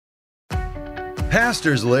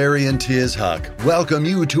Pastors Larry and Tiz Huck welcome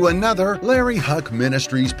you to another Larry Huck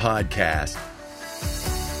Ministries podcast.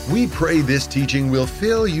 We pray this teaching will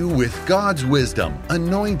fill you with God's wisdom,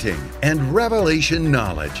 anointing, and revelation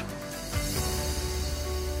knowledge.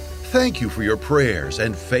 Thank you for your prayers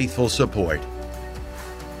and faithful support.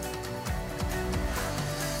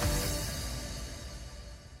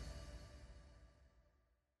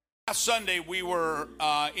 Last Sunday, we were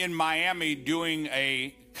in Miami doing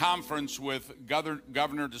a conference with Governor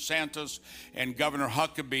DeSantis and Governor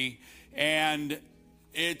Huckabee, and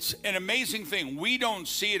it's an amazing thing. We don't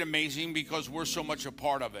see it amazing because we're so much a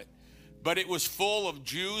part of it, but it was full of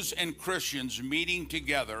Jews and Christians meeting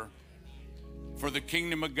together for the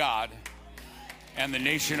kingdom of God and the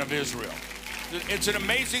nation of Israel. It's an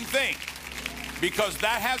amazing thing because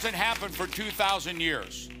that hasn't happened for 2,000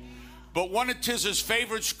 years. But one of Tiz's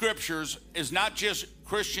favorite scriptures is not just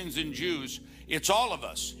Christians and Jews, it's all of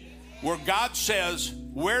us, where God says,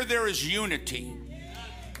 where there is unity,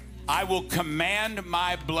 I will command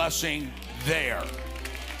my blessing there.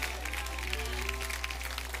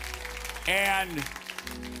 And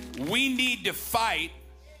we need to fight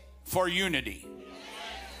for unity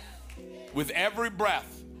with every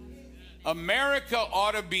breath. America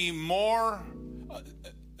ought to be more...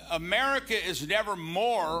 America is never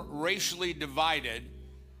more racially divided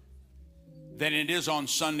than it is on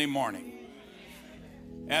Sunday morning.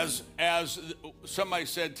 As somebody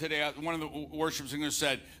said today, one of the worship singers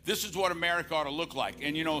said, this is what America ought to look like.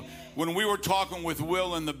 And you know, when we were talking with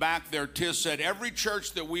Will in the back there, Tiz said, every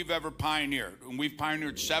church that we've ever pioneered, and we've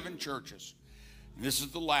pioneered 7 churches, and this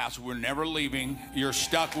is the last, we're never leaving. You're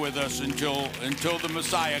stuck with us until the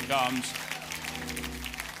Messiah comes.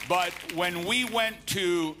 But when we went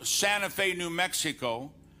to Santa Fe, New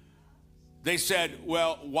Mexico, they said,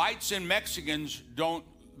 well, whites and Mexicans don't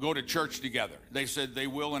go to church together. They said they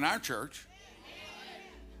will in our church.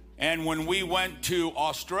 And when we went to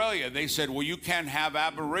Australia, they said, well, you can't have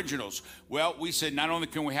Aboriginals. Well, we said, not only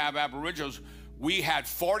can we have Aboriginals, we had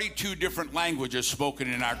 42 different languages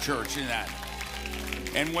spoken in our church in that.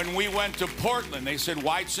 And when we went to Portland, they said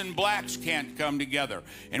whites and blacks can't come together.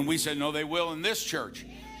 And we said, no, they will in this church.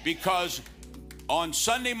 Because on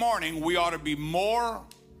Sunday morning, we ought to be more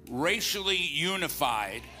racially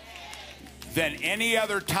unified than any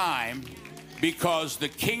other time, because the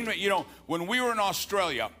kingdom, you know, when we were in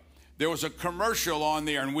Australia, there was a commercial on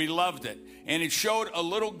there and we loved it. And it showed a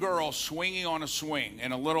little girl swinging on a swing,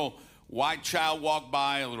 and a little white child walked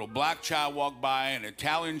by, a little black child walked by, an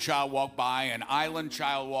Italian child walked by, an island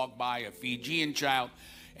child walked by, a Fijian child.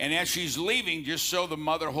 And as she's leaving, just saw the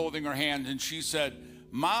mother holding her hand, and she said,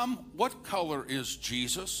 Mom, what color is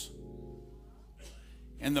Jesus?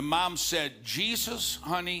 And the mom said, Jesus,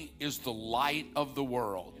 honey, is the light of the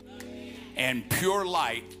world. And pure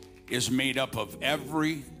light is made up of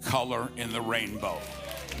every color in the rainbow.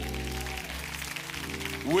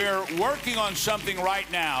 We're working on something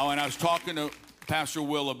right now, and I was talking to Pastor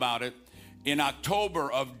Will about it, in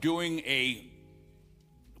October, of doing a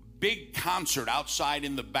big concert outside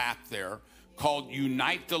in the back there called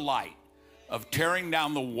Unite the Light, of tearing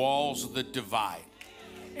down the walls that divide.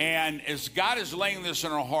 And as God is laying this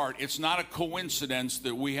in our heart, it's not a coincidence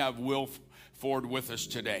that we have Will Ford with us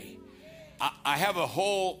today. I have a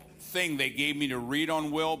whole thing they gave me to read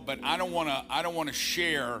on Will, but I don't want to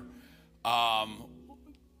share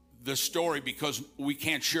the story because we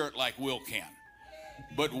can't share it like Will can.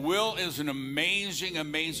 But Will is an amazing,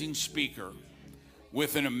 amazing speaker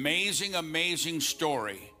with an amazing, amazing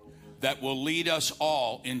story that will lead us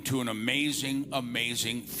all into an amazing,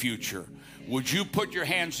 amazing future. Would you put your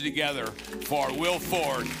hands together for Will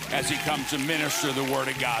Ford as he comes to minister the Word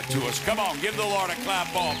of God to us? Come on, give the Lord a clap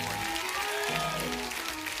offering.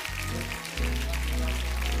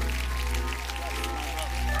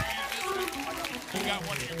 You got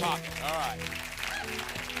one in your pocket. All right.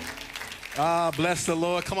 Ah, bless the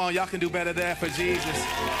Lord. Come on, y'all can do better there for Jesus.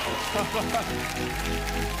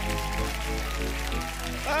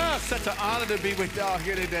 Such an honor to be with y'all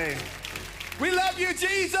here today. We love you,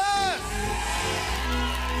 Jesus.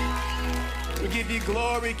 We give you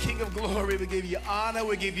glory, King of glory. We give you honor.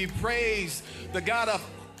 We give you praise, the God of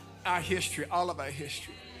our history, all of our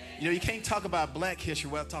history. You know, you can't talk about black history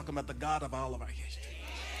without talking about the God of all of our history.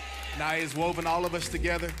 Now He's woven all of us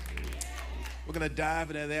together. We're going to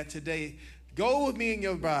dive into that today. Go with me in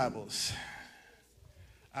your Bibles.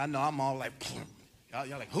 I know I'm all like, y'all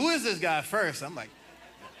like, who is this guy first? I'm like,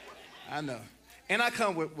 I know. And I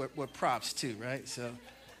come with props too, right? So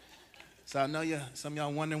I know some of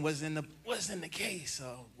y'all wondering what's in the case.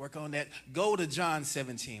 So work on that. Go to John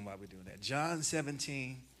 17 while we're doing that. John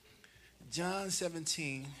 17.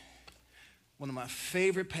 one of my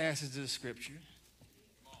favorite passages of Scripture.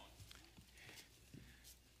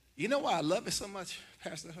 You know why I love it so much,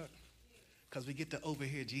 Pastor Huck? Because we get to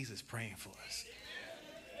overhear Jesus praying for us.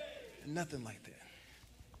 Nothing like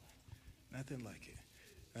that. Nothing like it.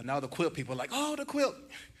 And now the quilt people are like, oh, the quilt.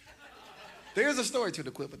 There's a story to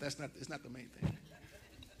the quilt, but it's not the main thing.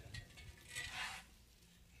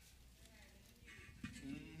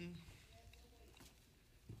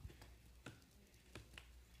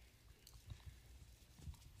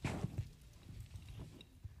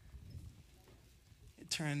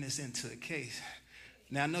 Turn this into a case.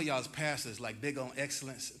 Now, I know y'all's pastors, like big on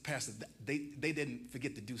excellence. Pastors, they didn't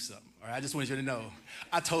forget to do something. All right, I just wanted you to know.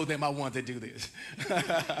 I told them I wanted to do this.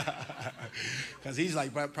 Because he's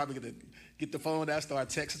like probably going to get the phone out, start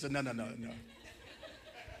texting. So no.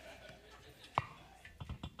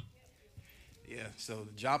 Yeah, so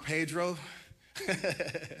Ja Pedro,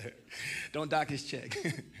 don't dock his check.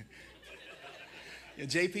 Yeah,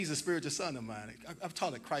 JP's a spiritual son of mine. I've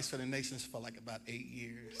taught at Christ for the Nations for like about 8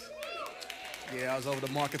 years. Yeah, I was over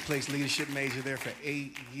the marketplace leadership major there for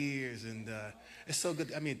 8 years, and it's so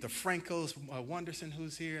good. I mean, the Francos, Wonderson,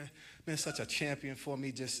 who's here, been such a champion for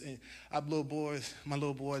me. Just our little boys, my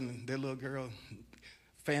little boy and their little girl,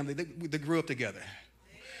 family, they grew up together.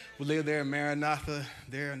 We lived there in Maranatha,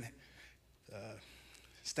 there in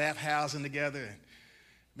staff housing together, and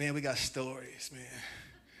man, we got stories, man.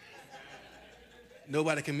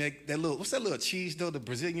 Nobody can make that little, what's that little cheese dough the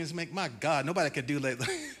Brazilians make? My God, nobody can do that.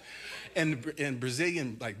 And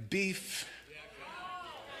Brazilian, like beef.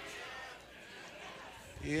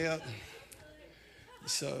 Yeah.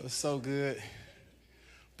 So good.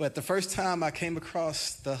 But the first time I came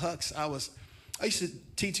across the Hucks, I used to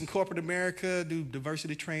teach in corporate America, do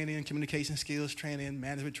diversity training, communication skills training,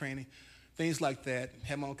 management training, things like that.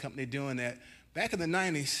 Had my own company doing that back in the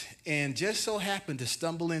 90s, and just so happened to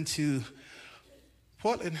stumble into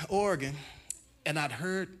Portland, Oregon, and I'd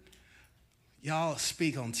heard y'all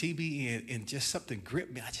speak on TBN, and just something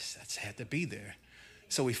gripped me. I just had to be there.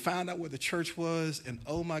 So we found out where the church was, and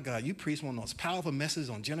oh my God, you preached one of those powerful messages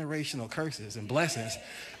on generational curses and blessings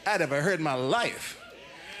I'd ever heard in my life.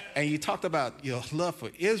 And you talked about your love for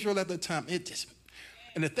Israel at the time.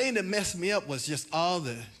 And the thing that messed me up was just all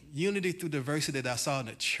the unity through diversity that I saw in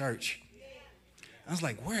the church. I was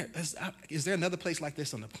like, is there another place like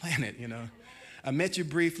this on the planet, you know? I met you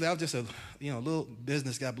briefly. I was just a little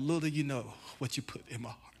business guy, but little do you know what you put in my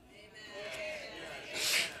heart.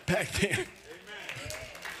 Back then. Amen.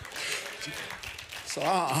 So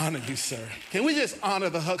I honor you, sir. Can we just honor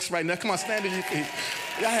the Hucks right now? Come on, stand to your feet.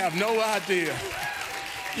 Y'all have no idea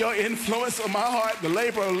your influence on my heart, the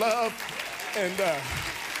labor of love, and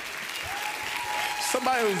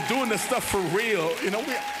somebody who's doing this stuff for real. You know,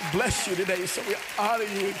 we bless you today, so we honor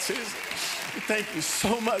you in Jesus. Thank you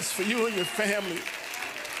so much for you and your family.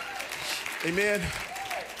 Amen.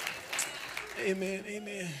 Amen.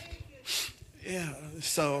 Amen. Yeah,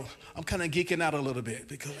 so I'm kind of geeking out a little bit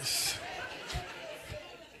because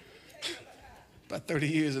about 30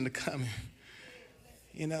 years in the coming,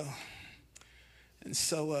 you know. And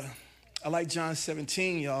so I like John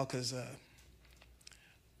 17, y'all, because I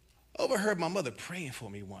overheard my mother praying for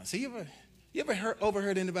me once. You ever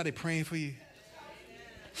overheard anybody praying for you?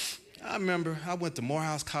 I remember I went to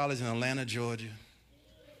Morehouse College in Atlanta, Georgia,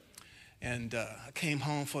 and I came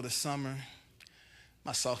home for the summer,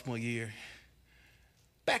 my sophomore year,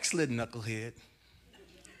 backslidden knucklehead,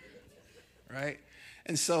 right?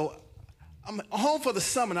 And so I'm home for the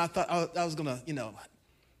summer, and I thought I was gonna,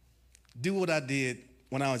 do what I did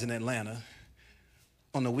when I was in Atlanta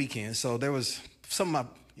on the weekends. So there was some of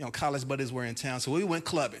my college buddies were in town, so we went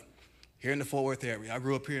clubbing here in the Fort Worth area. I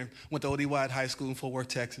grew up here, went to O.D. White High School in Fort Worth,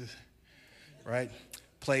 Texas. Right?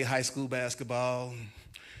 Played high school basketball.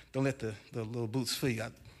 Don't let the little boots fool you.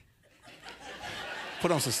 I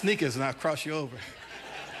put on some sneakers and I'll cross you over.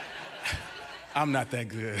 I'm not that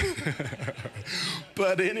good.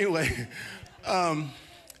 But anyway,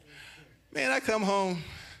 man, I come home to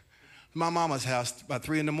my mama's house about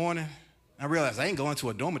 3 a.m. I realized I ain't going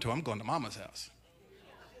to a dormitory. I'm going to mama's house.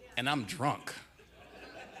 And I'm drunk.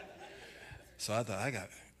 So I thought, I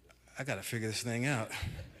got to figure this thing out.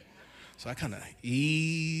 So I kind of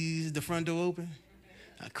eased the front door open.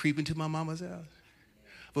 I creep into my mama's house.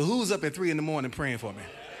 But who's up at 3 a.m. praying for me?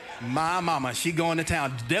 My mama. She going to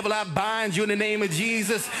town. Devil, I bind you in the name of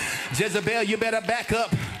Jesus. Jezebel, you better back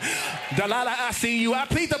up. Delilah, I see you. I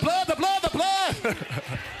plead the blood, the blood, the blood.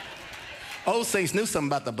 Old saints knew something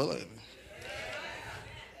about the blood.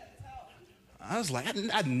 I was like,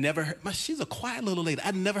 I'd never heard, she's a quiet little lady.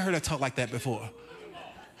 I'd never heard her talk like that before.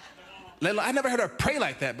 I never heard her pray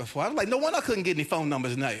like that before. I was like, no wonder I couldn't get any phone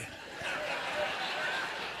numbers now.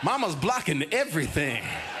 Mama's blocking everything.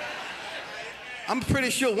 I'm pretty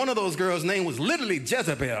sure one of those girls' name was literally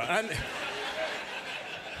Jezebel.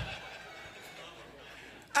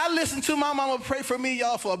 I listened to my mama pray for me,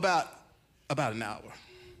 y'all, for about an hour.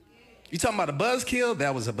 You talking about a buzzkill?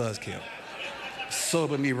 That was a buzzkill.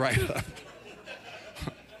 Sobered me right up.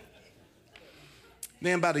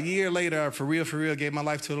 Then about a year later, I for real, gave my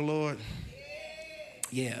life to the Lord.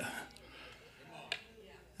 Yeah.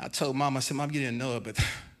 I told Mama, I said, Mom, you didn't know it, but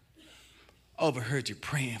I overheard you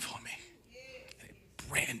praying for me. And it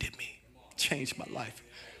branded me, changed my life.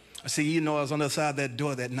 I said, you know, I was on the other side of that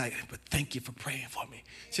door that night, but thank you for praying for me.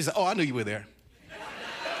 She said, oh, I knew you were there.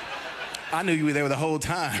 I knew you were there the whole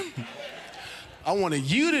time. I wanted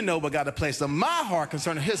you to know what God had placed on my heart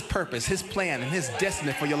concerning his purpose, his plan, and his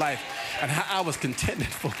destiny for your life, and how I was contended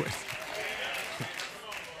for it.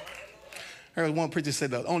 I heard one preacher say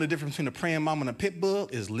the only difference between a praying mama and a pit bull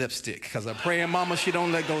is lipstick, because a praying mama, she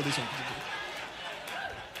don't let go of this.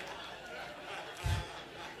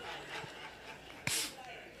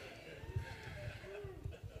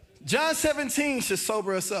 John 17 should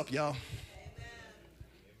sober us up, y'all.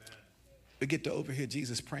 We get to overhear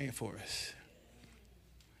Jesus praying for us.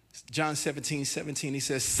 John 17:17, he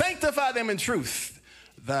says, sanctify them in truth.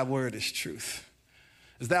 Thy word is truth.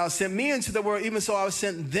 As thou hast sent me into the world, even so I have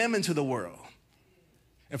sent them into the world.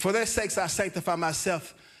 And for their sakes I sanctify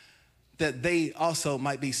myself, that they also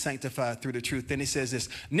might be sanctified through the truth. Then he says this,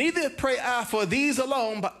 neither pray I for these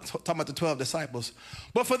alone, talking about the 12 disciples,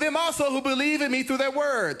 but for them also who believe in me through their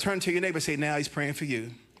word. Turn to your neighbor and say, now he's praying for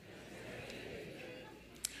you.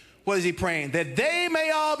 What is he praying? That they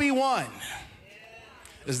may all be one.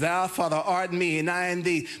 As thou, Father, art in me, and I in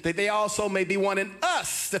thee, that they also may be one in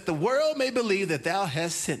us, that the world may believe that thou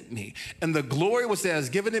hast sent me. And the glory which thou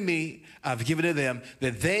hast given to me, I've given to them,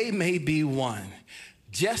 that they may be one.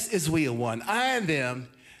 Just as we are one, I and them,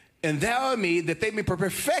 and thou and me, that they may be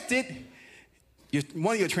perfected.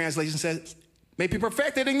 One of your translations says, may be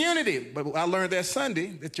perfected in unity. But I learned that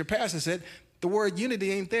Sunday that your pastor said, the word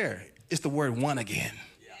unity ain't there. It's the word one again.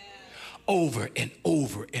 Over and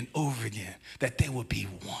over and over again, that they will be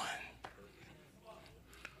one.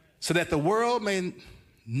 So that the world may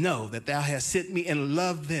know that thou hast sent me and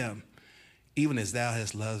loved them, even as thou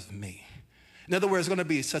hast loved me. In other words, it's going to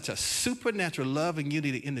be such a supernatural love and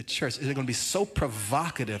unity in the church. It's going to be so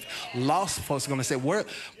provocative. Lost folks are going to say, where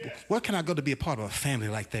can I go to be a part of a family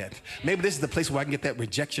like that? Maybe this is the place where I can get that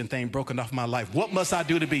rejection thing broken off my life. What must I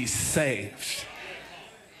do to be saved?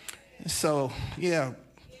 So, yeah.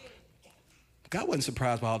 God wasn't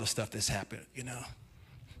surprised by all the stuff that's happened, you know.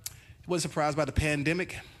 He wasn't surprised by the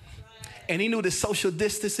pandemic. And he knew that social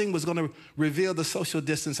distancing was going to reveal the social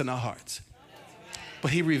distance in our hearts.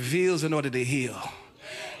 But he reveals in order to heal.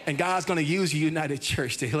 And God's going to use your United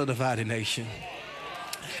Church to heal a divided nation.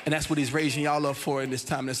 And that's what he's raising y'all up for in this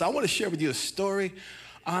time. And so I want to share with you a story,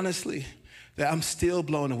 honestly, that I'm still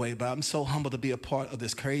blown away by. I'm so humbled to be a part of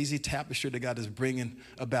this crazy tapestry that God is bringing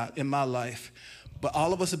about in my life. But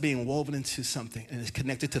all of us are being woven into something, and it's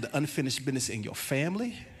connected to the unfinished business in your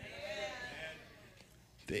family,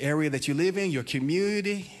 the area that you live in, your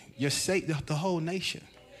community, your state, the whole nation.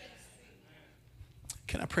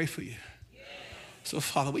 Can I pray for you? So,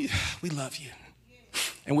 Father, we love you.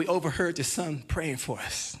 And we overheard your son praying for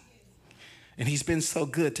us. And he's been so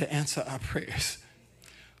good to answer our prayers.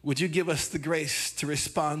 Would you give us the grace to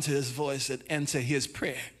respond to his voice and answer his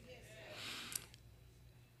prayer?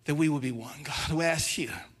 That we will be one. God, we ask you,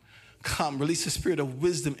 come, release the spirit of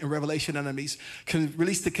wisdom and revelation in our midst.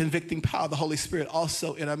 Release the convicting power of the Holy Spirit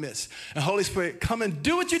also in our midst. And Holy Spirit, come and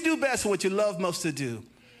do what you do best and what you love most to do.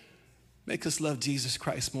 Make us love Jesus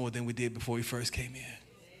Christ more than we did before we first came in.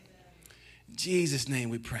 In Jesus' name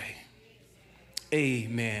we pray.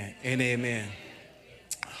 Amen and amen.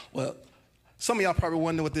 Well, some of y'all probably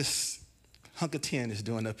wonder what this hunk of tin is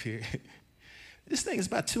doing up here. This thing is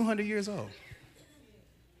about 200 years old.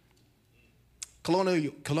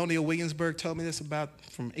 Colonial Williamsburg told me this about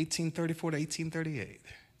from 1834 to 1838.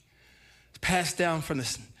 It's passed down from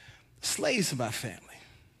the slaves of my family.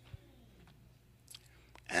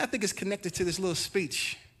 And I think it's connected to this little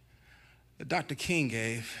speech that Dr. King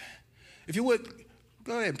gave. If you would,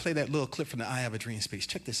 go ahead and play that little clip from the I Have a Dream speech.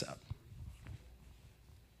 Check this out.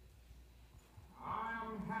 I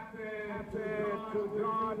am happy to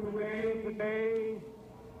join with you today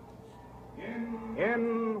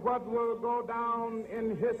in what will go down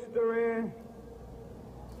in history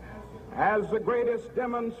as the greatest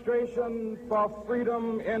demonstration for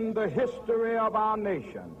freedom in the history of our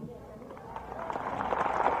nation.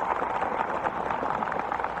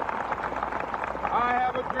 I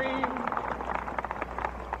have a dream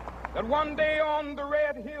that one day on the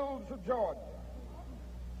red hills of Georgia,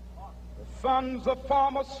 the sons of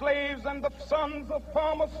former slaves and the sons of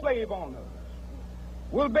former slave owners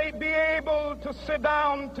will be able to sit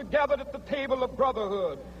down together at the table of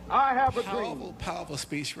brotherhood. I have a dream. Powerful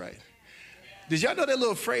speech, right? Did y'all know that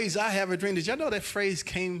little phrase, I have a dream? Did y'all know that phrase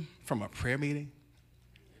came from a prayer meeting?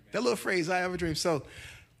 That little phrase, I have a dream. So,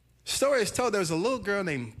 story is told there was a little girl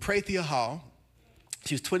named Prathia Hall.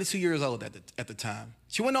 She was 22 years old at the time.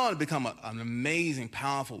 She went on to become an amazing,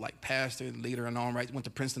 powerful, pastor and leader in own right. Went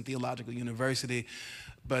to Princeton Theological University.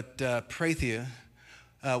 But Prathia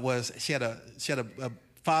she had a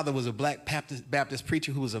father was a black Baptist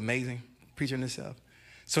preacher who was amazing, preacher in himself.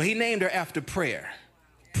 So he named her after prayer,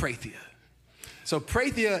 Prathia. So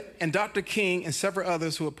Prathia and Dr. King and several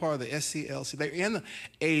others who were part of the SCLC, they were in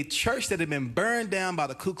a church that had been burned down by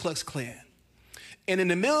the Ku Klux Klan. And in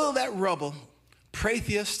the middle of that rubble,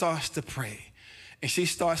 Prathia starts to pray. And she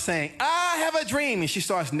starts saying, I have a dream. And she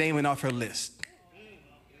starts naming off her list.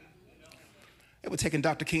 They were taking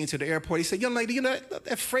Dr. King to the airport. He said, young lady, you know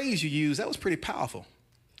that phrase you used, that was pretty powerful.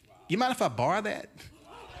 You mind if I borrow that?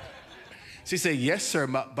 She said, yes, sir,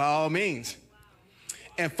 by all means.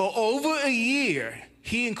 And for over a year,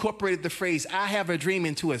 he incorporated the phrase, I have a dream,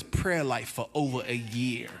 into his prayer life for over a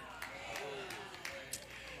year.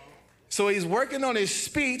 So he's working on his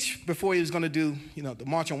speech before he was going to do, the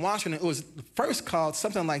March on Washington. It was first called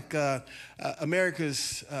something like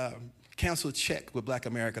America's Canceled Check with Black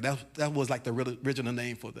America. That was like the original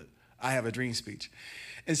name for the I Have a Dream speech.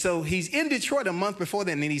 And so he's in Detroit a month before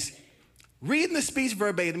that, and he's reading the speech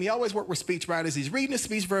verbatim. He always worked with speech writers. He's reading the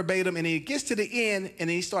speech verbatim, and he gets to the end, and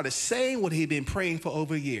he started saying what he'd been praying for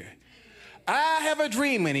over a year. I have a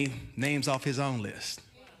dream, and he names off his own list.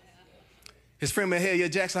 His friend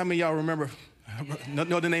Mahalia Jackson, how many of y'all remember,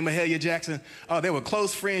 know the name Mahalia Jackson? Oh, they were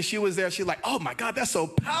close friends. She was there. She's like, oh my God, that's so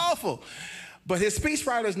powerful. But his speech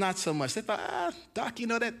writers, not so much. They thought, Doc,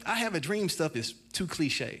 that I have a dream stuff is too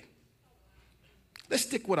cliche. Let's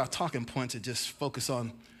stick with our talking points and just focus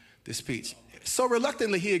on this speech. So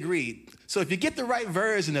reluctantly, he agreed. So if you get the right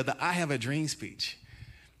version of the I have a dream speech,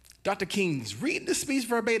 Dr. King's reading the speech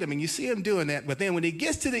verbatim, and you see him doing that. But then when he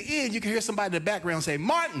gets to the end, you can hear somebody in the background say,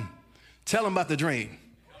 Martin, tell him about the dream.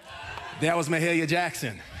 That was Mahalia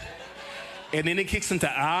Jackson. And then it kicks into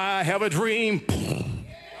I have a dream.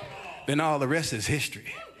 Then all the rest is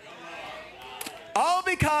history. All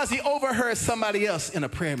because he overheard somebody else in a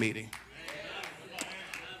prayer meeting.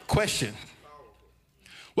 Question.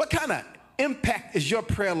 What kind of impact is your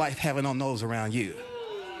prayer life having on those around you?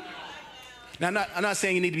 Now, I'm not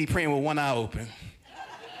saying you need to be praying with one eye open.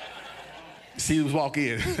 See who's walk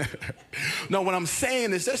in. No, what I'm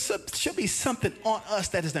saying is there should be something on us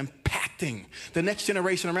that is impacting the next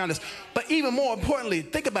generation around us. But even more importantly,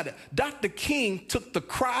 think about it. Dr. King took the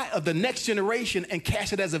cry of the next generation and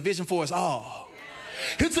cast it as a vision for us all.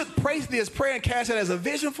 He took Prathia's prayer and cast it as a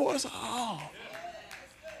vision for us all.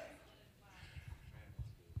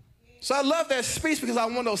 So I love that speech because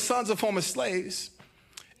I'm one of those sons of former slaves.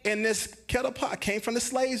 And this kettle pot came from the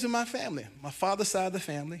slaves in my family, my father's side of the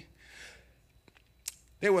family.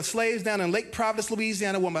 They were slaves down in Lake Providence,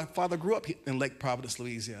 Louisiana, where my father grew up in Lake Providence,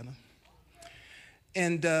 Louisiana.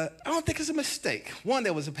 And I don't think it's a mistake. One,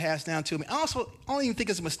 that was passed down to me. I don't even think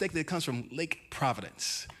it's a mistake that it comes from Lake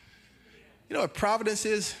Providence. You know what Providence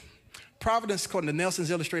is? Providence, according to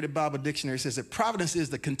Nelson's Illustrated Bible Dictionary, says that providence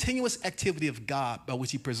is the continuous activity of God by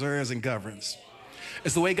which he preserves and governs.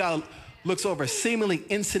 It's the way God looks over seemingly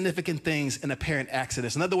insignificant things in apparent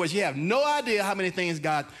accidents. In other words, you have no idea how many things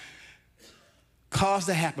God caused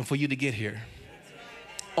to happen for you to get here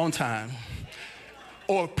on time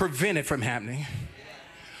or prevent it from happening.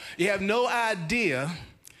 You have no idea,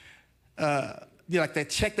 like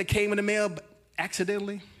that check that came in the mail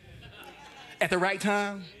accidentally at the right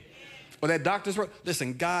time, or that doctor's work.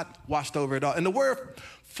 Listen, God watched over it all. And the word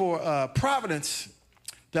for providence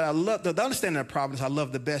that I love, the understanding of providence I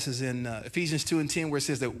love the best is in Ephesians 2:10, where it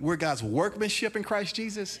says that we're God's workmanship in Christ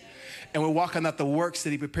Jesus, and we're walking out the works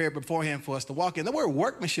that he prepared beforehand for us to walk in. The word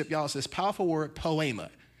workmanship, y'all, is this powerful word,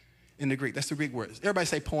 poema, in the Greek. That's the Greek word. Everybody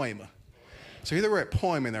say poema. So hear the word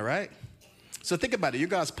poem in there, right? So think about it. You're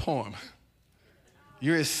God's poem.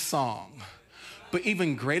 You're his song. But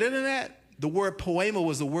even greater than that, the word poema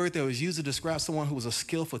was the word that was used to describe someone who was a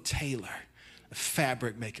skillful tailor, a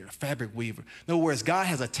fabric maker, a fabric weaver. In other words, God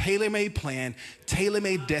has a tailor-made plan,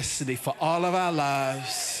 tailor-made destiny for all of our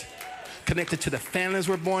lives, connected to the families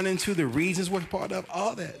we're born into, the regions we're part of,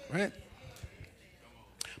 all that, right?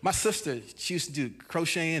 My sister, she used to do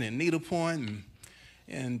crocheting and needlepoint,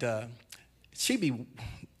 and she'd be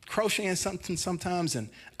crocheting something sometimes, and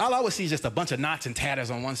all I would see is just a bunch of knots and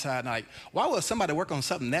tatters on one side. And like, why would somebody work on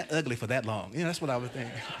something that ugly for that long? You know, that's what I would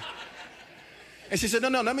think. And she said,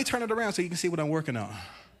 no, let me turn it around so you can see what I'm working on.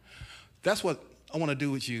 That's what I want to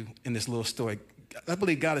do with you in this little story. I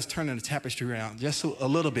believe God is turning the tapestry around just a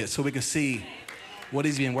little bit so we can see what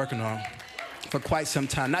he's been working on for quite some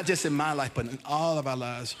time, not just in my life, but in all of our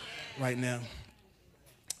lives right now.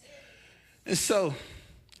 And so,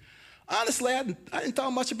 honestly, I didn't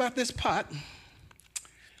thought much about this pot.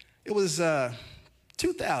 It was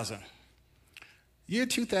 2000, year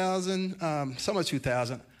 2000, summer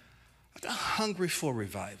 2000. I got hungry for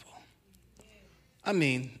revival. I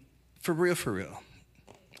mean, for real,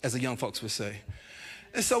 as the young folks would say.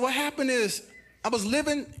 And so what happened is I was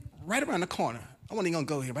living right around the corner. I wasn't even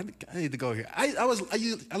gonna go here, but I need to go here. I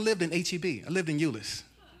lived in HEB. I lived in Euless.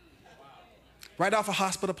 Right off of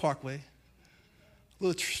Hospital Parkway, a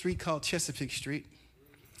little street called Chesapeake Street.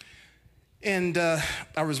 And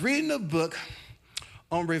I was reading a book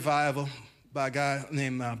on revival by a guy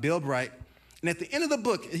named Bill Bright. And at the end of the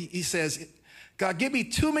book, he says, God, give me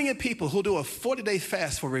 2 million people who'll do a 40-day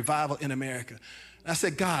fast for revival in America. And I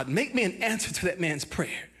said, God, make me an answer to that man's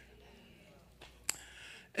prayer.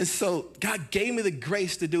 And so God gave me the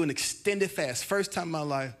grace to do an extended fast, first time in my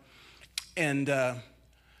life. And the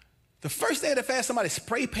first day of the fast, somebody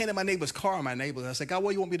spray painted my neighbor's car in my neighborhood. I said, God,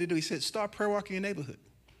 what do you want me to do? He said, start prayer walking your neighborhood.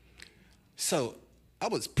 So I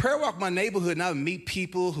was prayer walk my neighborhood, and I would meet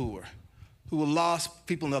people who were lost,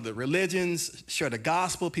 people in other religions, share the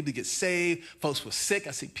gospel, people get saved, folks were sick.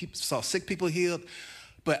 I saw sick people healed.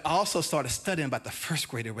 But I also started studying about the First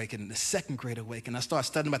Great Awakening, the Second Great Awakening. I started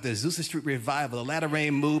studying about the Azusa Street Revival, the Latter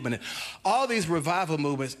Rain Movement, and all these revival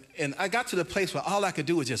movements. And I got to the place where all I could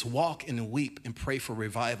do was just walk and weep and pray for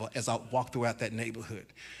revival as I walked throughout that neighborhood.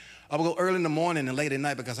 I would go early in the morning and late at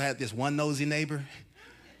night because I had this one nosy neighbor.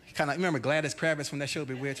 Kind of, remember Gladys Kravitz from that show,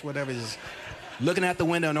 Bewitched, whatever, just looking out the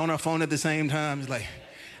window and on her phone at the same time. It's like,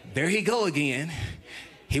 there he go again.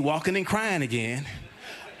 He walking and crying again.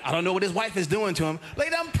 I don't know what his wife is doing to him.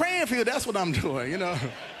 Lady, I'm praying for you. That's what I'm doing, you know.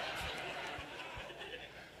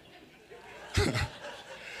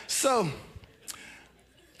 So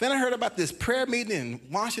then I heard about this prayer meeting in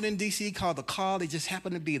Washington, D.C. called The Call. It just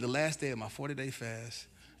happened to be the last day of my 40-day fast.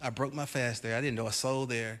 I broke my fast there. I didn't know a soul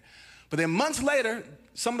there. But then months later,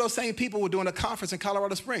 some of those same people were doing a conference in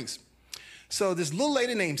Colorado Springs. So this little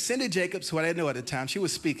lady named Cindy Jacobs, who I didn't know at the time, she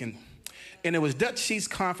was speaking. And it was Dutch Sheets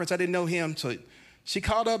Conference. I didn't know him, so she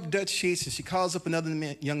called up Dutch Sheets, and she calls up another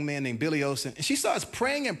young man named Billy Olson, and she starts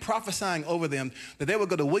praying and prophesying over them that they would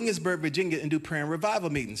go to Williamsburg, Virginia, and do prayer and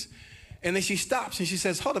revival meetings. And then she stops, and she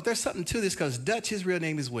says, hold up, there's something to this, because Dutch, his real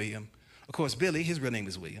name is William. Of course, Billy, his real name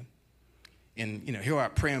is William. And, you know, here we are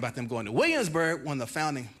praying about them going to Williamsburg, one of the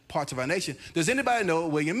founding parts of our nation. Does anybody know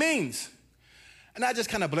what William means? And I just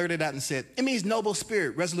kind of blurted out and said, it means noble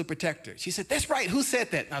spirit, resolute protector. She said, that's right, who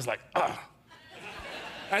said that? And I was like, oh.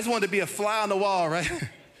 I just wanted to be a fly on the wall, right?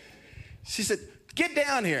 She said, get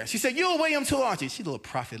down here. She said, you're William too, aren't you? She's a little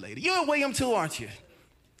prophet lady. You're William too, aren't you?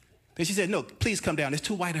 Then she said, no, please come down. It's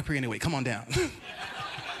too white up here anyway. Come on down.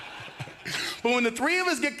 But when the three of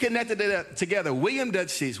us get connected together, William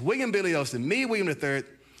Dutch Sheets, William Billy Olson, me, William III, the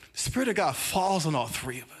Spirit of God falls on all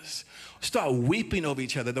three of us. Start weeping over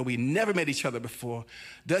each other, though we never met each other before.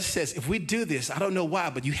 Dutch says, if we do this, I don't know why,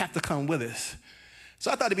 but you have to come with us. So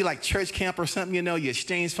I thought it'd be like church camp or something, you know, you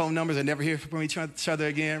exchange phone numbers and never hear from each other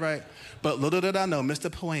again, right? But little did I know,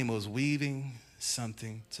 Mr. Poema was weaving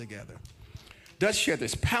something together. Dutch shared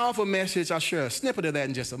this powerful message. I'll share a snippet of that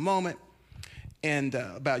in just a moment. And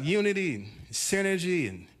about unity and synergy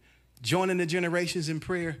and joining the generations in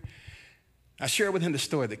prayer. I shared with him the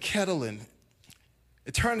story of the kettle, and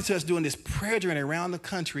it turned into us doing this prayer journey around the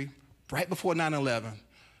country right before 9/11.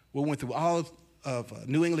 We went through all of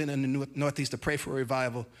New England and the Northeast to pray for a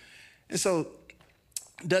revival. And so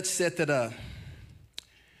Dutch said that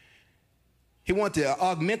he wanted to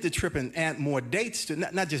augment the trip and add more dates to,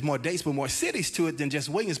 not just more dates, but more cities to it than just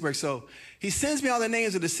Williamsburg. So he sends me all the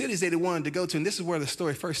names of the cities that he wanted to go to, and this is where the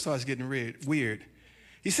story first starts getting weird.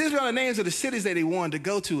 He sends me all the names of the cities that he wanted to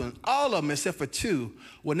go to, and all of them, except for two,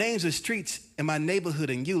 were names of streets in my neighborhood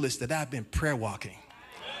in Euless that I've been prayer walking.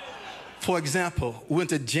 For example, we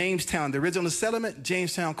went to Jamestown, the original settlement.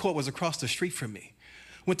 Jamestown Court was across the street from me.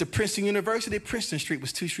 Went to Princeton University. Princeton Street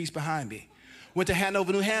was 2 streets behind me. Went to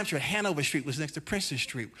Hanover, New Hampshire. Hanover Street was next to Princeton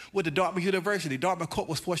Street. Went to Dartmouth University. Dartmouth Court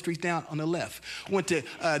was 4 streets down on the left. Went to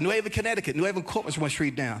New Haven, Connecticut. New Haven Court was 1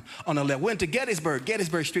 street down on the left. Went to Gettysburg.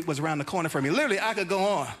 Gettysburg Street was around the corner from me. Literally, I could go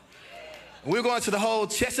on. We were going to the whole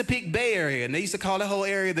Chesapeake Bay Area, and they used to call the whole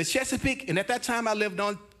area the Chesapeake, and at that time I lived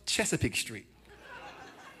on Chesapeake Street.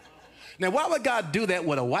 Now, why would God do that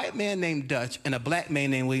with a white man named Dutch and a black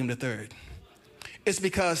man named William III? It's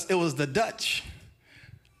because it was the Dutch.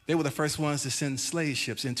 They were the first ones to send slave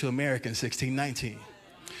ships into America in 1619.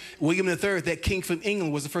 William III, that king from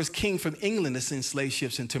England, was the first king from England to send slave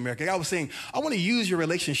ships into America. I was saying, I want to use your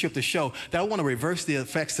relationship to show that I want to reverse the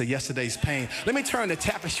effects of yesterday's pain. Let me turn the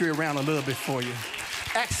tapestry around a little bit for you.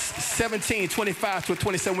 Acts 17, 25 to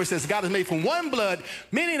 27, where it says, God has made from one blood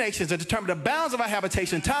many nations to determine the bounds of our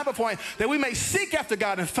habitation, time before him, that we may seek after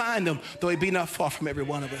God and find him, though he be not far from every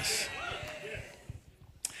one of us.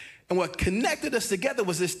 And what connected us together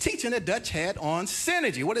was this teaching that Dutch had on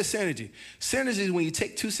synergy. What is synergy? Synergy is when you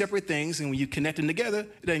take two separate things and when you connect them together,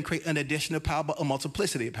 it doesn't create an addition of power, but a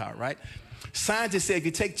multiplicity of power, right? Scientists say if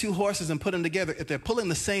you take two horses and put them together, if they're pulling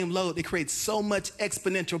the same load, it creates so much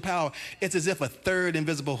exponential power, it's as if a third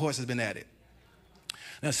invisible horse has been added.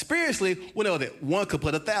 Now, spiritually, we know that one could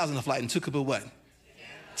put 1,000 to flight and two could put what?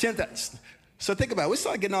 10,000. So think about it. We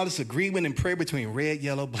started getting all this agreement and prayer between red,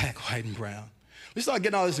 yellow, black, white, and brown. We started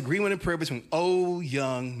getting all this agreement and prayer between old,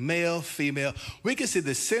 young, male, female. We can see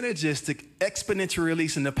the synergistic, exponential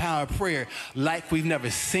release in the power of prayer like we've never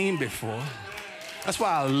seen before. That's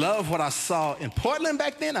why I love what I saw in Portland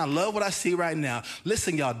back then. I love what I see right now.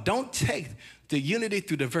 Listen, y'all, don't take the unity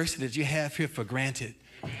through diversity that you have here for granted.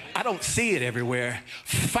 I don't see it everywhere.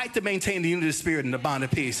 Fight to maintain the unity of the spirit and the bond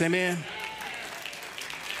of peace. Amen?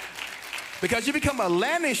 Because you become a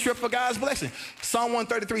landing strip for God's blessing. Psalm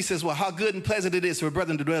 133 says, well, how good and pleasant it is for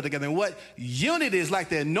brethren to dwell together. And what unity is like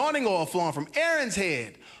the anointing oil flowing from Aaron's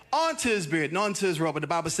head onto his beard and onto his robe. But the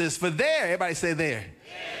Bible says, for there, everybody say there,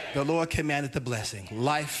 the Lord commanded the blessing,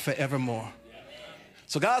 life forevermore.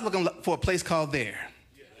 So God's looking for a place called there.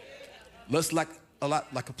 Looks like a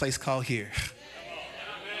lot like a place called here.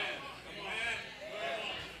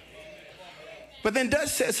 But then Dutch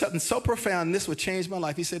said something so profound, and this would change my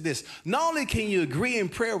life. He said this, not only can you agree in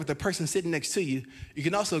prayer with the person sitting next to you, you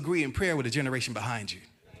can also agree in prayer with the generation behind you.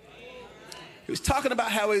 He was talking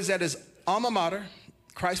about how he was at his alma mater,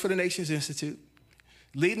 Christ for the Nations Institute,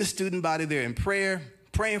 leading the student body there in prayer,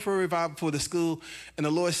 praying for a revival for the school. And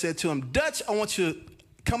the Lord said to him, Dutch, I want you to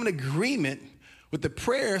come in agreement with the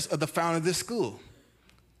prayers of the founder of this school,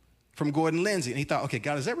 from Gordon Lindsay. And he thought, okay,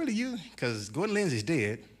 God, is that really you? Because Gordon Lindsay's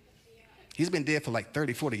dead. He's been dead for like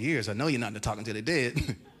 30, 40 years. I know you're not talking to the dead.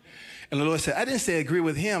 And the Lord said, I didn't say agree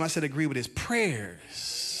with him. I said agree with his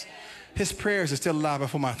prayers. His prayers are still alive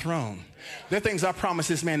before my throne. There are things I promised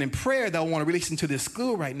this man in prayer that I want to release into this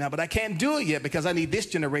school right now, but I can't do it yet because I need this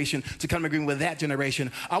generation to come agreement with that generation.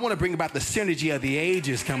 I want to bring about the synergy of the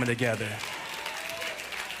ages coming together.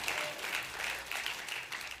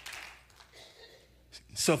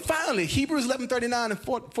 So finally, Hebrews 11:39 and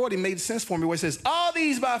 40 made sense for me where it says, all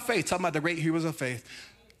these by faith, talking about the great heroes of faith,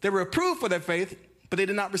 they were approved for their faith, but they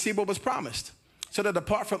did not receive what was promised. So that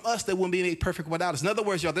apart from us, they wouldn't be made perfect without us. In other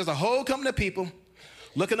words, y'all, there's a whole company of people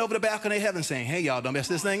looking over the balcony of heaven saying, hey, y'all, don't mess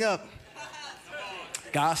this thing up.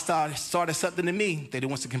 God started something in me that he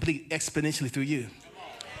wants to complete exponentially through you.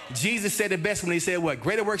 Jesus said it best when he said, what?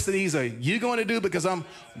 Greater works than these are you going to do because I'm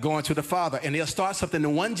going to the Father. And he'll start something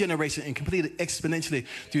in one generation and complete it exponentially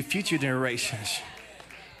through future generations.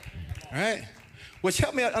 All right? Which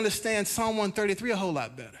helped me understand Psalm 133 a whole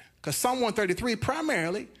lot better. Because Psalm 133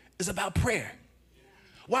 primarily is about prayer.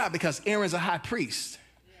 Why? Because Aaron's a high priest.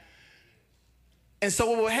 And so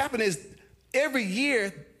what would happen is every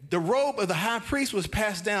year, the robe of the high priest was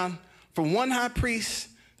passed down from one high priest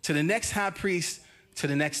to the next high priest to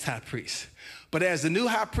the next high priest. But as the new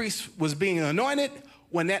high priest was being anointed,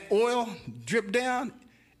 when that oil dripped down,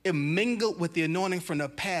 it mingled with the anointing from the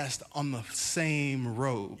past on the same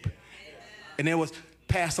robe. And it was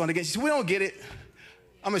passed on again. So we don't get it.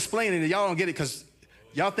 I'm explaining it. Y'all don't get it because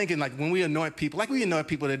y'all thinking like when we anoint people, like we anoint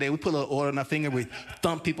people today, we put a little oil on our finger, we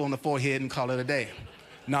thump people on the forehead and call it a day.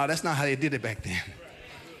 No, that's not how they did it back then.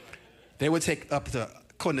 They would take up to,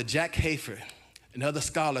 according to Jack Hayford and other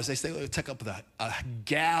scholars, they say they would take up a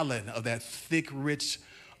gallon of that thick, rich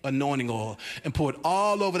anointing oil and pour it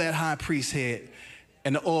all over that high priest's head.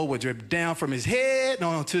 And the oil would drip down from his head and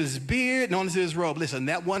onto his beard and onto his robe. Listen,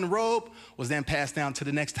 that one robe was then passed down to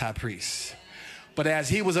the next high priest. But as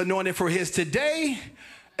he was anointed for his today,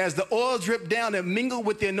 as the oil dripped down and mingled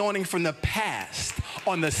with the anointing from the past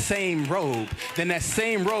on the same robe, then that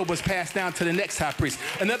same robe was passed down to the next high priest.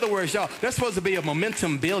 In other words, y'all, there's supposed to be a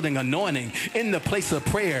momentum building anointing in the place of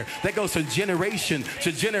prayer that goes from generation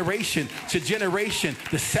to generation to generation,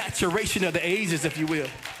 the saturation of the ages, if you will.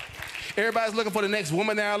 Everybody's looking for the next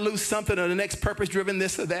woman there, lose something, or the next purpose-driven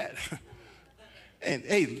this or that. And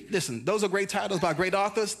hey, listen, those are great titles by great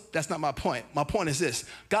authors. That's not my point. My point is this.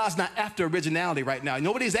 God's not after originality right now. You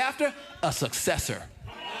know what he's after? A successor.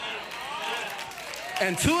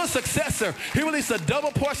 And to a successor, he released a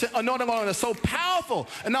double portion anointing oil that's so powerful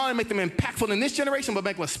and not only make them impactful in this generation, but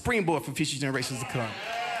make them a springboard for future generations to come.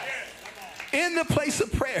 In the place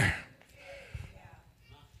of prayer,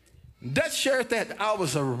 Dutch shared that I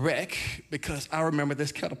was a wreck because I remember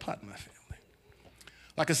this kettle pot in my family.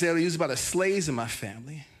 Like I said, they used it by the slaves in my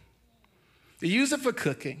family. They used it for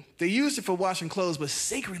cooking. They used it for washing clothes, but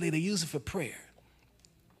secretly they used it for prayer.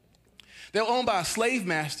 They were owned by a slave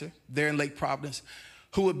master there in Lake Providence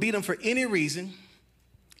who would beat them for any reason.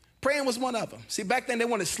 Praying was one of them. See, back then they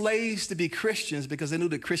wanted slaves to be Christians because they knew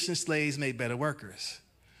that Christian slaves made better workers.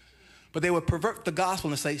 But they would pervert the gospel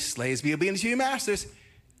and say, slaves, be obedient to your masters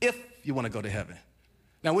if you want to go to heaven.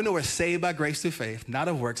 Now, we know we're saved by grace through faith, not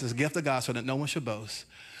of works. It's a gift of God so that no one should boast.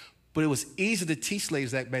 But it was easy to teach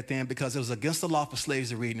slaves that back then because it was against the law for slaves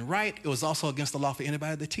to read and write. It was also against the law for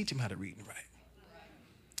anybody to teach them how to read and write.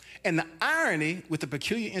 And the irony with the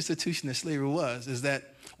peculiar institution that slavery was is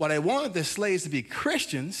that while they wanted their slaves to be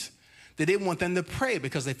Christians, they didn't want them to pray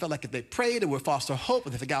because they felt like if they prayed, it would foster hope.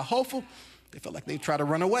 And if they got hopeful, they felt like they'd try to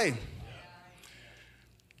run away.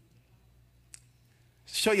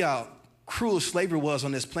 Show you how cruel slavery was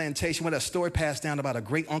on this plantation. We had a story passed down about a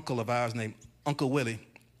great uncle of ours named Uncle Willie,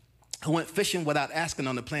 who went fishing without asking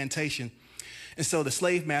on the plantation. And so the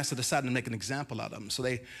slave master decided to make an example out of him. So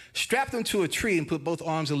they strapped him to a tree and put both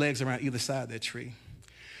arms and legs around either side of that tree.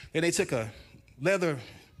 Then they took a leather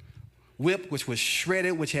whip, which was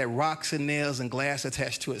shredded, which had rocks and nails and glass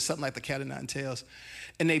attached to it, something like the cat o' nine tails.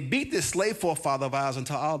 And they beat this slave forefather of ours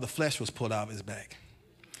until all the flesh was pulled out of his back.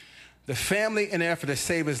 The family, in an effort to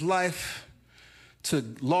save his life, took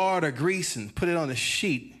lard or grease and put it on a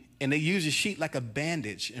sheet, and they used the sheet like a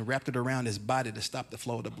bandage and wrapped it around his body to stop the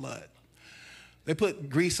flow of the blood. They put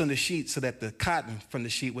grease on the sheet so that the cotton from the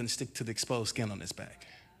sheet wouldn't stick to the exposed skin on his back.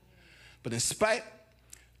 But in spite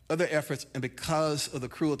of their efforts and because of the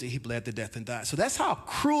cruelty, he bled to death and died. So that's how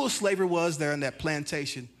cruel slavery was there in that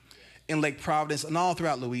plantation in Lake Providence and all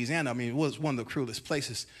throughout Louisiana. I mean, it was one of the cruelest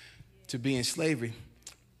places to be in slavery.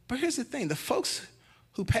 But here's the thing. The folks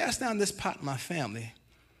who passed down this pot in my family,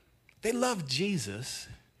 they loved Jesus.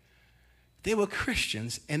 They were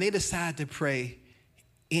Christians, and they decided to pray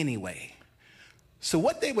anyway. So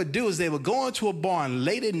what they would do is they would go into a barn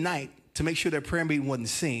late at night to make sure their prayer meeting wasn't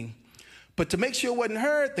seen. But to make sure it wasn't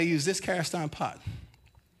heard, they used this cast iron pot.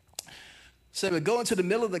 So they would go into the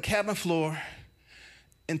middle of the cabin floor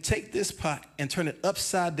and take this pot and turn it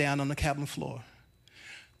upside down on the cabin floor.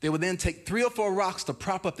 They would then take 3 or 4 rocks to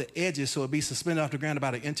prop up the edges so it would be suspended off the ground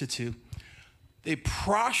about 1 inch or 2. They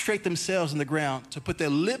prostrate themselves on the ground to put their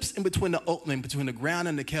lips in between the opening between the ground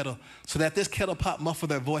and the kettle so that this kettle pot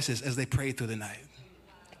muffled their voices as they prayed through the night.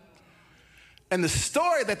 And the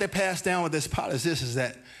story that they passed down with this pot is this, is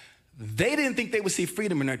that they didn't think they would see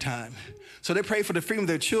freedom in their time. So they prayed for the freedom of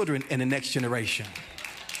their children and the next generation.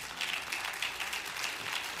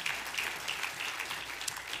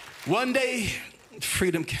 One day,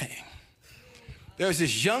 freedom came. There was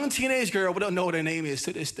this young teenage girl, we don't know what her name is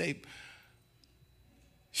to this day.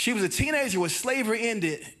 She was a teenager when slavery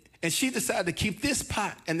ended, and she decided to keep this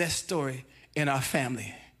pot and that story in our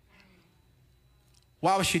family.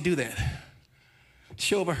 Why would she do that?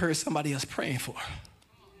 She overheard somebody else praying for her.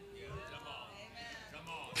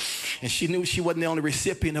 And she knew she wasn't the only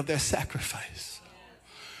recipient of their sacrifice.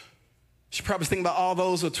 She probably was thinking about all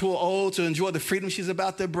those who are too old to enjoy the freedom she's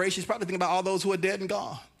about to embrace. She's probably thinking about all those who are dead and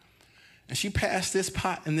gone. And she passed this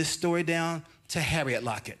pot and this story down to Harriet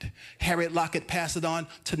Lockett. Harriet Lockett passed it on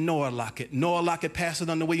to Noah Lockett. Noah Lockett passed it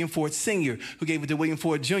on to William Ford Sr., who gave it to William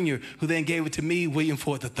Ford Jr., who then gave it to me, William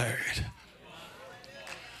Ford III.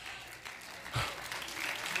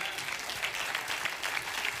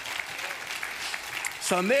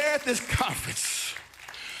 So I'm there at this conference,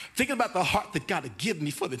 thinking about the heart that God had given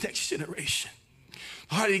me for the next generation,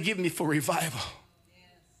 the heart He had given me for revival.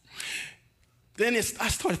 Then I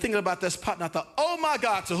started thinking about this pot, and I thought, oh my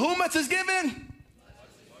God, to whom much is given?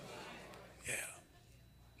 Yeah.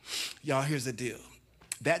 Y'all, here's the deal.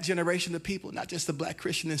 That generation of people, not just the black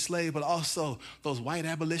Christian enslaved, but also those white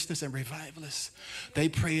abolitionists and revivalists, they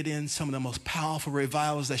prayed in some of the most powerful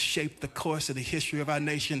revivals that shaped the course of the history of our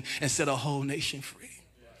nation and set a whole nation free.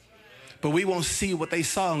 But we won't see what they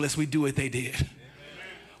saw unless we do what they did.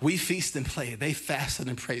 We feast and play. They fasted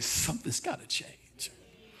and prayed. Something's got to change.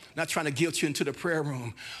 Not trying to guilt you into the prayer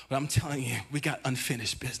room, but I'm telling you, we got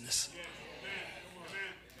unfinished business.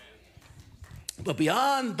 But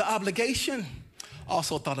beyond the obligation, I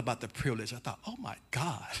also thought about the privilege. I thought, oh my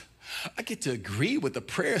God, I get to agree with the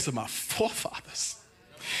prayers of my forefathers.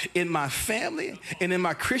 In my family and in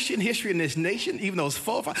my Christian history in this nation, even those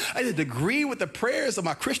forefathers, I get to agree with the prayers of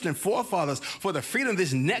my Christian forefathers for the freedom of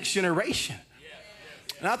this next generation.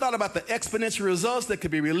 And I thought about the exponential results that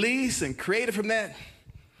could be released and created from that.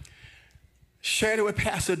 Shared it with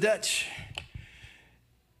Pastor Dutch.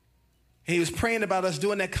 He was praying about us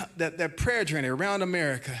doing that prayer journey around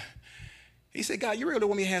America. He said, God, you really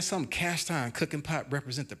want me to have some cast iron cooking pot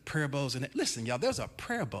represent the prayer bowls? And listen, y'all, there's a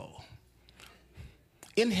prayer bowl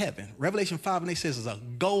in heaven. Revelation 5:8 says it's a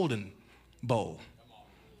golden bowl.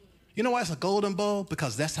 You know why it's a golden bowl?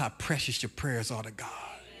 Because that's how precious your prayers are to God.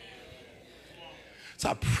 It's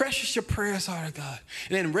how precious your prayers are to God.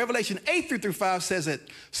 And then Revelation 8:3-5 says that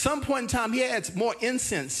some point in time, he adds more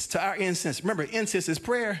incense to our incense. Remember, incense is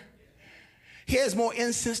prayer. He adds more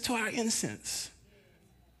incense to our incense.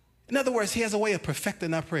 In other words, he has a way of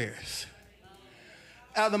perfecting our prayers.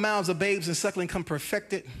 Out of the mouths of babes and suckling come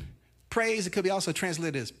perfected praise. It could be also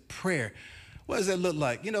translated as prayer. What does that look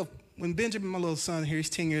like? You know, when Benjamin, my little son here, he's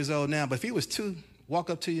 10 years old now, but if he was 2, walk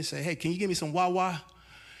up to you and say, hey, can you give me some Wawa?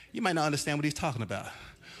 You might not understand what he's talking about.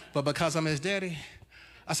 But because I'm his daddy,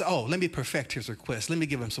 I said, oh, let me perfect his request. Let me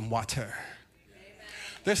give him some water. Amen.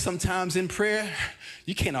 There's some times in prayer,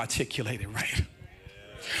 you can't articulate it right.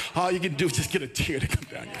 All you can do is just get a tear to come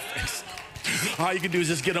down your face. All you can do is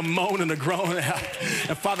just get a moan and a groan out.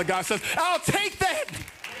 And Father God says, I'll take that.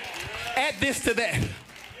 Add this to that.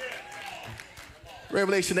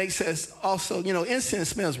 Revelation 8 says also, you know, incense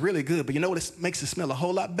smells really good, but you know what makes it smell a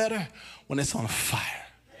whole lot better? When it's on fire.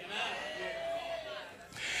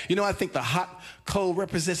 You know, I think the hot coal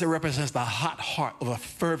represents the hot heart of a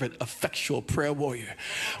fervent, effectual prayer warrior.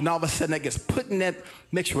 And all of a sudden that gets put in that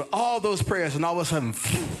mixture with all those prayers, and all of a sudden,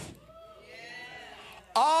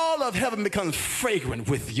 all of heaven becomes fragrant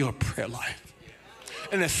with your prayer life.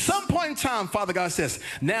 And at some point in time, Father God says,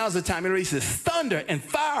 now's the time. He releases thunder and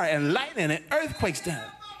fire and lightning and earthquakes down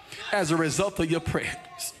as a result of your prayers.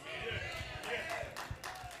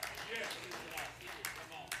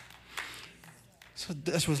 So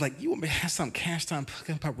Dutch was like, you want me to have some cast iron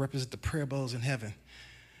cooking pot represent the prayer bowls in heaven?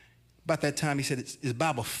 About that time, he said his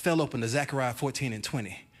Bible fell open to Zechariah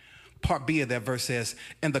 14:20. Part B of that verse says,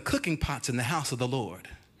 and the cooking pots in the house of the Lord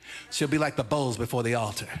shall be like the bowls before the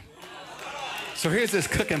altar. So here's this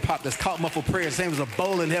cooking pot that's caught muffled prayers. Same as a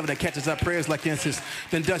bowl in heaven that catches up prayers like this.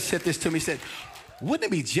 Then Dutch said this to me. He said, wouldn't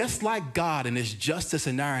it be just like God in his justice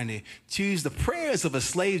and irony to use the prayers of a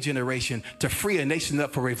slave generation to free a nation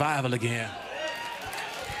up for revival again?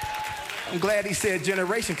 I'm glad he said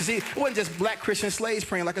generation, because it wasn't just black Christian slaves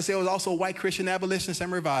praying. Like I said, it was also white Christian abolitionists and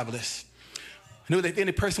revivalists. Who knew that if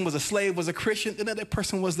any person was a slave, was a Christian, then that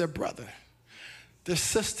person was their brother, their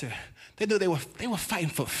sister. They knew they were fighting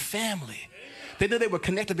for family. They knew they were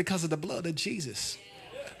connected because of the blood of Jesus.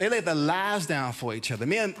 They laid their lives down for each other.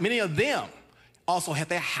 Many of them also had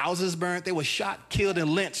their houses burned. They were shot, killed, and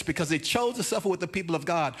lynched because they chose to suffer with the people of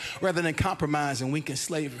God rather than compromise and weaken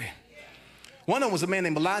slavery. One of them was a man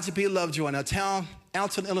named Elijah P. Lovejoy in a town,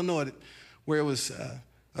 Alton, Illinois, where it was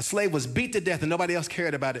a slave was beat to death and nobody else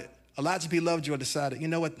cared about it. Elijah P. Lovejoy decided, you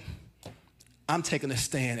know what? I'm taking a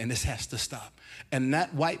stand and this has to stop. And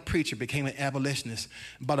that white preacher became an abolitionist,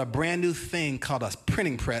 bought a brand new thing called a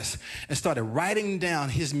printing press and started writing down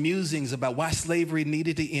his musings about why slavery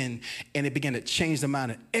needed to end. And it began to change the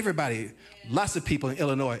mind of everybody, lots of people in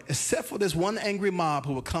Illinois, except for this one angry mob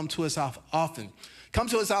who would come to his house often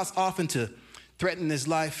to threaten his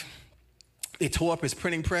life. They tore up his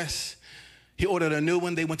printing press. He ordered a new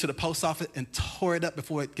one. They went to the post office and tore it up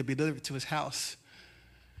before it could be delivered to his house.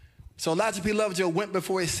 So Elijah P. Lovejoy went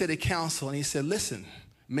before his city council and he said, listen,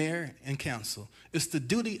 mayor and council, it's the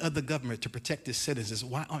duty of the government to protect its citizens.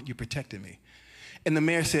 Why aren't you protecting me? And the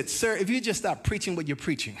mayor said, sir, if you just stop preaching what you're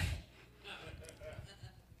preaching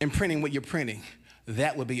and printing what you're printing,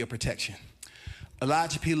 that would be your protection.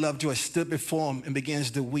 Elijah P. Lovejoy stood before him and begins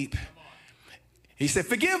to weep. He said,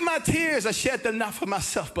 forgive my tears. I shed them not for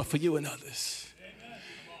myself, but for you and others.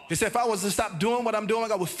 He said, if I was to stop doing what I'm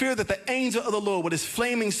doing, I would fear that the angel of the Lord with his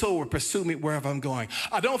flaming sword would pursue me wherever I'm going.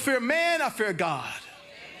 I don't fear man, I fear God.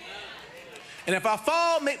 And if I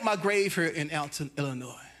fall, make my grave here in Alton,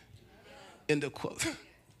 Illinois. End of quote.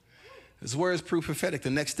 His words proved prophetic. The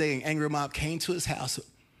next day, an angry mob came to his house,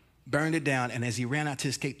 burned it down, and as he ran out to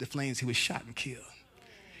escape the flames, he was shot and killed.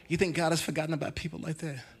 You think God has forgotten about people like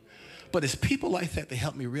that? But it's people like that that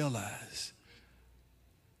help me realize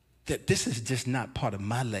that this is just not part of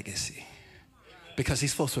my legacy. Because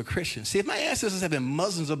these folks were Christians. See, if my ancestors had been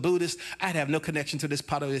Muslims or Buddhists, I'd have no connection to this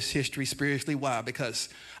part of this history spiritually. Why? Because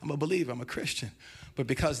I'm a believer, I'm a Christian. But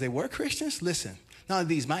because they were Christians, listen, none of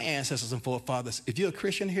these, my ancestors and forefathers, if you're a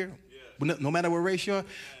Christian here, no matter what race you are,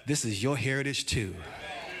 this is your heritage too.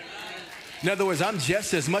 In other words, I'm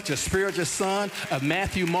just as much a spiritual son of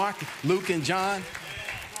Matthew, Mark, Luke, and John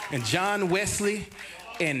Wesley,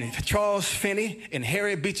 and Charles Finney, and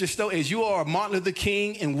Harriet Beecher Stowe, as you are Martin Luther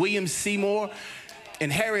King, and William Seymour,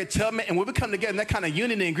 and Harriet Tubman. And when we come together in that kind of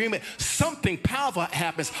unity and agreement, something powerful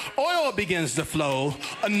happens. Oil begins to flow.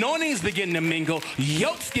 Anointings begin to mingle.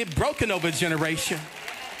 Yokes get broken over a generation.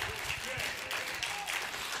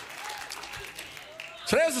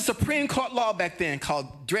 So there was a Supreme Court law back then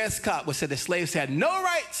called dress code, which said that slaves had no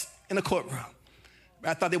rights in the courtroom.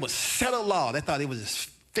 I thought it was settled law. They thought they would just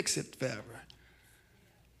fix it forever.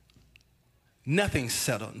 Nothing's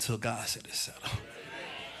settled until God said it's settled.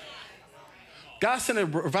 God sent a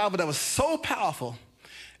revival that was so powerful,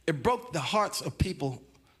 it broke the hearts of people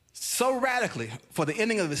so radically for the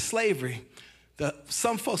ending of the slavery that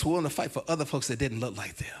some folks were willing to fight for other folks that didn't look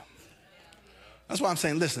like them. That's why I'm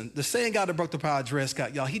saying, listen, the same God that broke the power of dress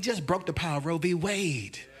code, y'all, he just broke the power of Roe v.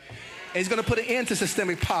 Wade. And he's going to put an end to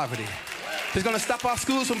systemic poverty. He's going to stop our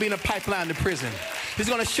schools from being a pipeline to prison. He's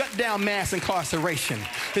going to shut down mass incarceration.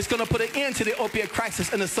 He's going to put an end to the opiate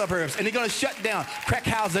crisis in the suburbs. And he's going to shut down crack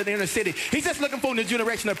houses in the inner city. He's just looking for a new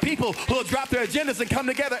generation of people who will drop their agendas and come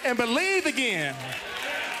together and believe again.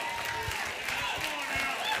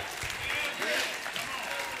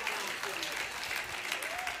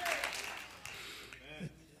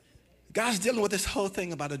 God's dealing with this whole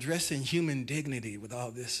thing about addressing human dignity with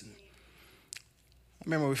all this. And I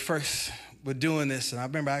remember we first were doing this, and I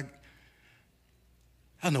remember I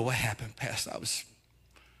don't know what happened, Pastor. I was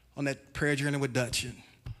on that prayer journey with Dutch, and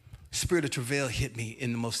spirit of travail hit me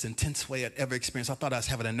in the most intense way I'd ever experienced. I thought I was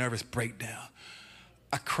having a nervous breakdown.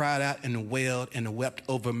 I cried out and wailed and wept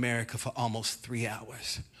over America for almost 3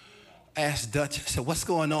 hours. I asked Dutch, I said, what's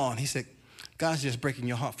going on? He said, God's just breaking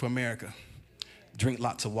your heart for America. Drink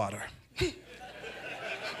lots of water.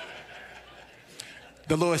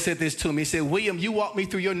 The Lord said this to me. He said, William, you walked me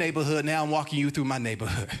through your neighborhood. Now I'm walking you through my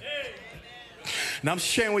neighborhood. And I'm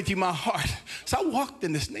sharing with you my heart. So I walked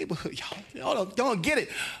in this neighborhood. Y'all don't get it.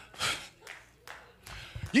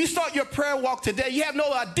 You start your prayer walk today. You have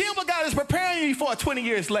no idea what God is preparing you for 20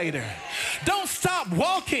 years later. Don't stop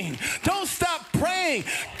walking. Don't stop praying.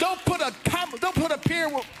 Don't put a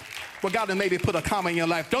period where God has maybe put a comma in your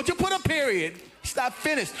life. Don't you put a period. It's not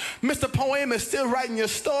finished. Mr. Poem is still writing your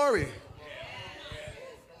story.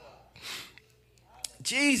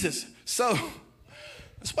 Jesus. So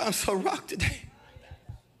that's why I'm so rocked today.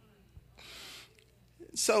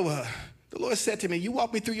 So the Lord said to me, you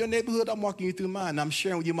walk me through your neighborhood, I'm walking you through mine. And I'm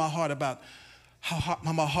sharing with you my heart about how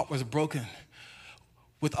my heart was broken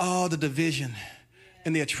with all the division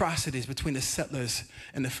and the atrocities between the settlers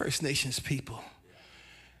and the First Nations people.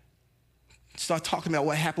 Start talking about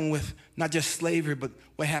what happened with not just slavery, but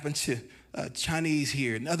what happened to Chinese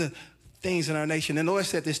here and other things in our nation. And the Lord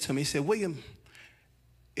said this to me. He said, William,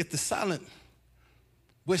 if the silent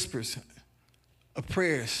whispers of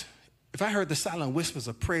prayers, if I heard the silent whispers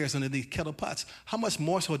of prayers under these kettle pots, how much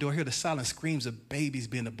more so do I hear the silent screams of babies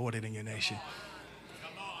being aborted in your nation?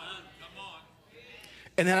 Come on.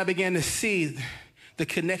 And then I began to see the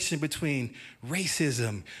connection between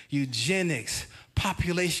racism, eugenics,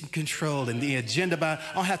 population control, and the agenda about,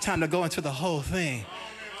 I don't have time to go into the whole thing.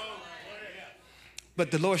 But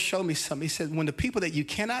the Lord showed me something. He said, when the people that you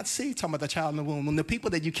cannot see, talking about the child in the womb, when the people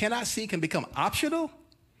that you cannot see can become optional,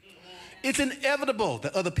 it's inevitable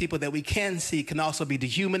that other people that we can see can also be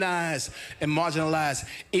dehumanized and marginalized,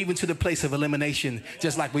 even to the place of elimination,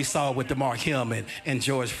 just like we saw with DeMar Hillman and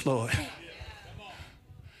George Floyd.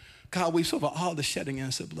 God weeps over all the shedding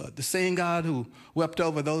innocent blood. The same God who wept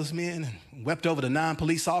over those men and wept over the 9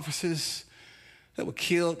 police officers that were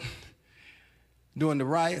killed during the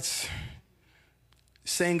riots. The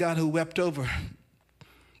same God who wept over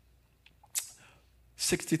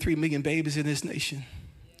 63 million babies in this nation.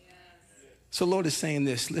 So the Lord is saying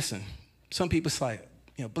this, listen, some people say,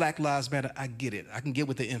 Black Lives Matter, I get it. I can get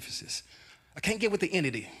with the emphasis. I can't get with the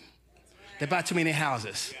entity. They buy too many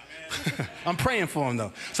houses. I'm praying for them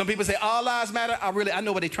though. Some people say all lives matter. I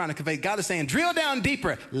know what they're trying to convey. God is saying drill down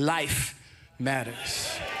deeper. Life matters.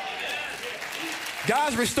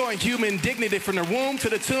 God's restoring human dignity from the womb to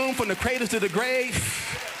the tomb, from the cradle to the grave.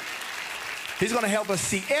 He's going to help us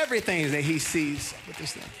see everything that he sees with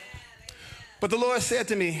this thing. But the Lord said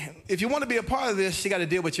to me, if you want to be a part of this, you got to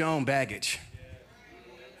deal with your own baggage.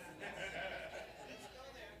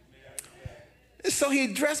 And so he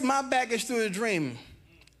addressed my baggage through a dream.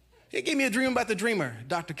 He gave me a dream about the dreamer,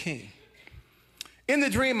 Dr. King. In the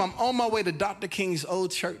dream, I'm on my way to Dr. King's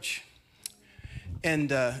old church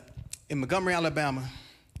and in Montgomery, Alabama,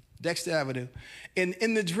 Dexter Avenue. And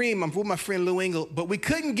in the dream, I'm with my friend Lou Engle, but we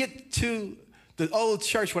couldn't get to the old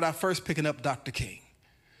church without first picking up Dr. King.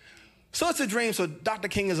 So it's a dream, so Dr.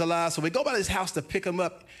 King is alive, so we go by his house to pick him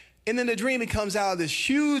up. And in the dream, he comes out of this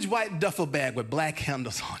huge white duffel bag with black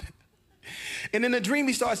handles on it. And in the dream,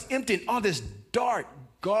 he starts emptying all this dark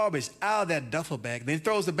garbage out of that duffel bag. Then he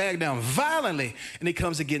throws the bag down violently, and he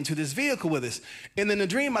comes to get into this vehicle with us. And in the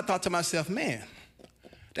dream, I thought to myself, man,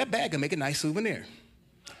 that bag can make a nice souvenir.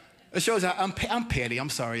 It shows how I'm petty. I'm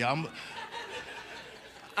sorry, y'all.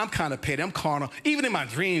 I'm kind of petty. I'm carnal. Even in my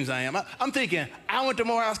dreams, I am. I'm thinking, I went to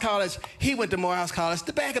Morehouse College. He went to Morehouse College.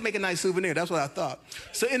 The bag can make a nice souvenir. That's what I thought.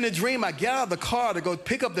 So in the dream, I get out of the car to go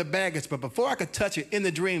pick up the baggage. But before I could touch it, in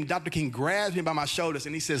the dream, Dr. King grabs me by my shoulders,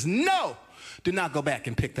 and he says, no, do not go back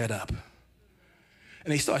and pick that up.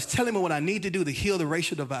 And he starts telling me what I need to do to heal the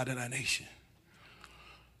racial divide in our nation.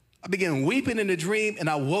 I began weeping in the dream, and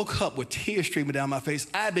I woke up with tears streaming down my face.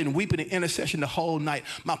 I had been weeping in intercession the whole night.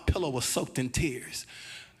 My pillow was soaked in tears.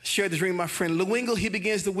 I shared the dream with my friend Lou Engle. He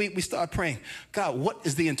begins to weep. We start praying. God, what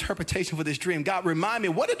is the interpretation for this dream? God, remind me,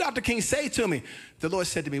 what did Dr. King say to me? The Lord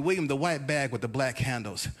said to me, William, the white bag with the black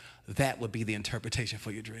handles, that would be the interpretation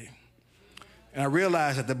for your dream. And I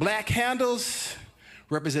realized that the black handles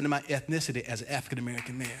represented my ethnicity as an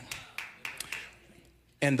African-American man.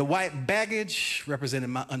 And the white baggage represented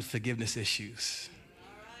my unforgiveness issues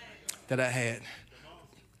that I had.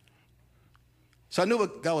 So I knew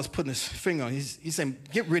what God was putting his finger on. He's saying,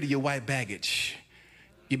 get rid of your white baggage.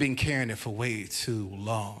 You've been carrying it for way too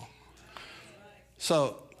long.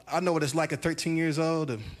 So I know what it's like at 13 years old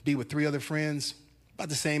to be with 3 other friends, about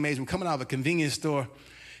the same age. We're coming out of a convenience store,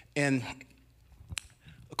 and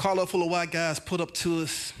a carload full of white guys pulled up to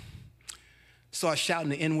us, started shouting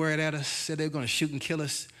the N-word at us, said they were going to shoot and kill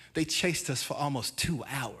us. They chased us for almost 2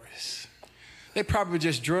 hours. They probably were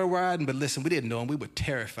just drug riding, but listen, we didn't know them. We were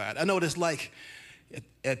terrified. I know what it's like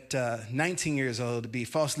at 19 years old to be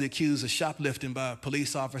falsely accused of shoplifting by a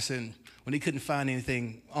police officer, and when he couldn't find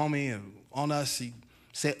anything on me or on us, he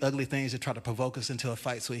said ugly things to try to provoke us into a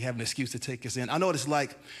fight so he had an excuse to take us in. I know what it's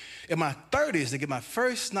like in my 30s to get my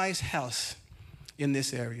first nice house in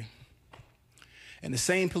this area, and the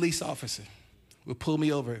same police officer would pull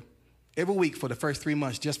me over every week for the first 3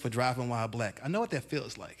 months just for driving while black. I know what that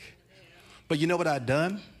feels like. But you know what I've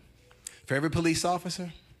done for every police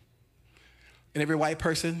officer and every white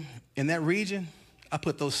person in that region? I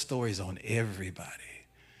put those stories on everybody.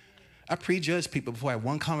 I prejudged people before I had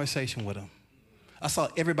one conversation with them. I saw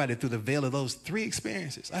everybody through the veil of those 3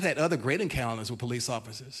 experiences. I've had other great encounters with police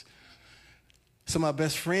officers. Some of my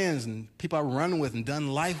best friends and people I run with and done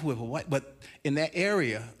life with, but in that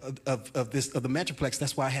area of the Metroplex,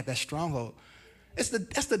 that's why I had that stronghold. That's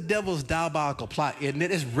the devil's diabolical plot, isn't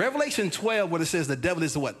it? It's Revelation 12 where it says the devil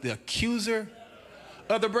is the what? The accuser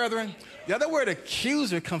of the brethren. The other word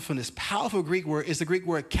accuser comes from this powerful Greek word. It's the Greek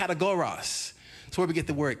word kategoros. It's where we get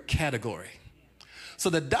the word category. So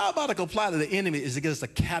the diabolical plot of the enemy is to get us to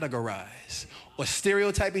categorize or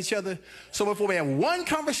stereotype each other. So before we have one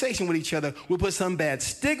conversation with each other, we put some bad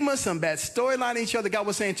stigma, some bad storyline on each other. God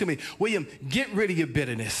was saying to me, William, get rid of your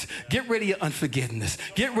bitterness. Get rid of your unforgiveness.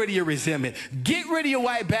 Get rid of your resentment. Get rid of your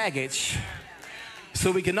white baggage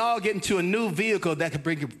so we can all get into a new vehicle that can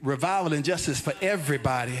bring revival and justice for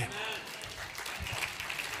everybody.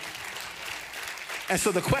 And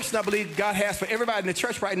so the question I believe God has for everybody in the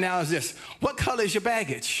church right now is this: what color is your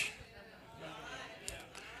baggage?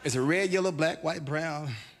 Is it red, yellow, black, white,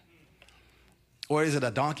 brown? Or is it a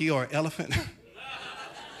donkey or an elephant?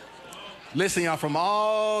 Listen, y'all, from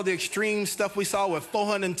all the extreme stuff we saw with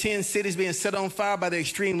 410 cities being set on fire by the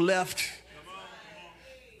extreme left,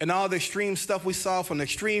 and all the extreme stuff we saw from the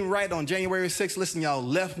extreme right on January 6th, listen, y'all,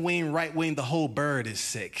 left wing, right wing, the whole bird is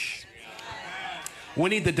sick. We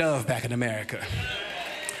need the dove back in America.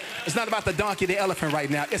 It's not about the donkey, the elephant right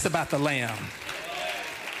now. It's about the lamb.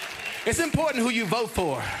 It's important who you vote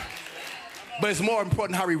for, but it's more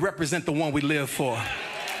important how we represent the one we live for.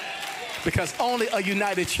 Because only a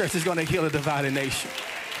united church is going to heal a divided nation.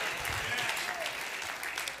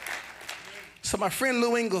 So my friend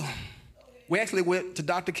Lou Engle, we actually went to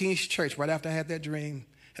Dr. King's church right after I had that dream.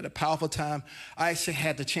 Had a powerful time. I actually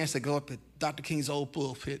had the chance to go up at Dr. King's old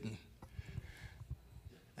pulpit,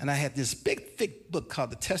 and I had this big, thick book called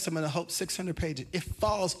The Testament of Hope, 600 pages. It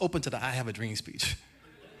falls open to the I Have a Dream speech.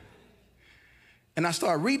 And I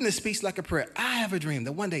started reading the speech like a prayer. I have a dream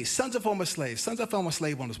that one day sons of former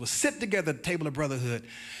slave owners will sit together at the table of brotherhood.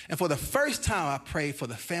 And for the first time, I prayed for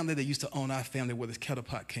the family that used to own our family where this kettle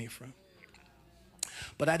pot came from.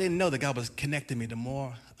 But I didn't know that God was connecting me to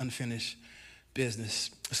more unfinished business.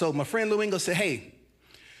 So my friend Lou Engle said, hey,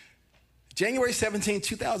 January 17,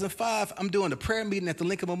 2005, I'm doing a prayer meeting at the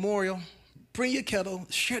Lincoln Memorial. Bring your kettle,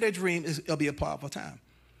 share that dream. It'll be a powerful time.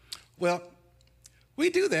 Well, we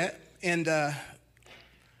do that. And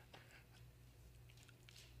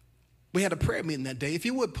we had a prayer meeting that day. If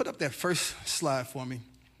you would put up that first slide for me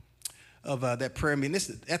of that prayer meeting. This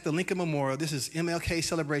is at the Lincoln Memorial. This is MLK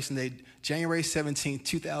Celebration Day, January 17,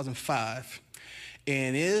 2005.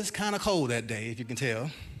 And it is kind of cold that day, if you can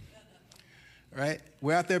tell. Right?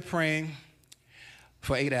 We're out there praying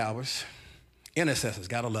for 8 hours. Intercessors,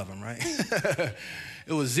 gotta love them, right?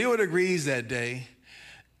 It was 0 degrees that day.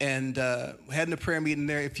 And we had a prayer meeting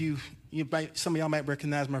there. If some of y'all might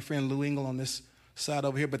recognize my friend Lou Engle on this side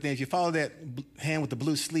over here, but then if you follow that hand with the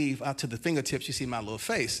blue sleeve out to the fingertips, you see my little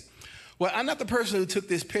face. Well, I'm not the person who took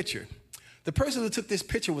this picture. The person who took this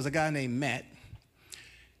picture was a guy named Matt,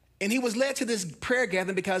 and he was led to this prayer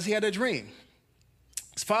gathering because he had a dream.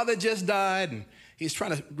 His father just died, and he's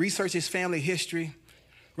trying to research his family history,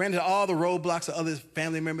 ran into all the roadblocks that other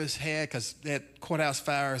family members had because they had courthouse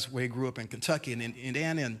fires where he grew up in Kentucky and in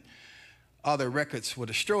Indiana, and all their records were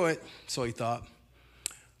destroyed, so he thought.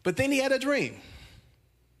 But then he had a dream.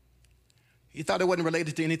 He thought it wasn't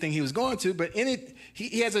related to anything he was going to, but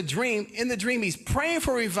he has a dream. In the dream, he's praying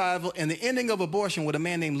for revival and the ending of abortion with a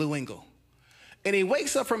man named Lou Engle. And he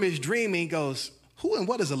wakes up from his dream and he goes, who and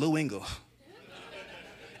what is a Lou Engle?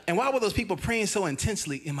 And why were those people praying so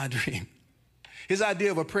intensely in my dream? His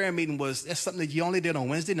idea of a prayer meeting was that's something that you only did on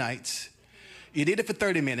Wednesday nights. You did it for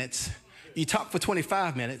 30 minutes. You talked for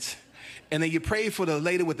 25 minutes. And then you prayed for the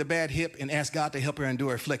lady with the bad hip and asked God to help her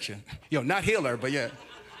endure affliction. Not heal her, but yeah.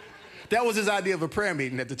 That was his idea of a prayer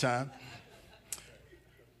meeting at the time.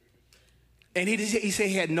 And he said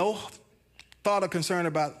he had no thought or concern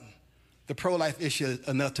about the pro-life issue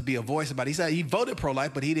enough to be a voice about it. He said he voted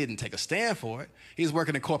pro-life, but he didn't take a stand for it. He was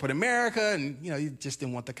working in corporate America, and he just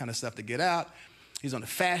didn't want that kind of stuff to get out. He's on the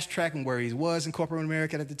fast track and where he was in corporate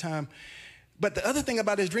America at the time. But the other thing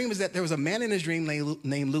about his dream is that there was a man in his dream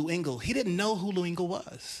named Lou Engle. He didn't know who Lou Engle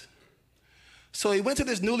was. So he went to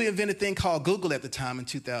this newly invented thing called Google at the time in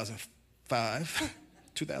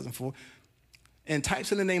 2004, and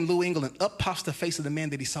types in the name Lou Engle, and up pops the face of the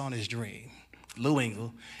man that he saw in his dream, Lou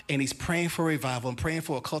Engle, and he's praying for revival and praying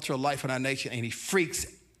for a cultural life in our nation, and he freaks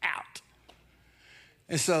out.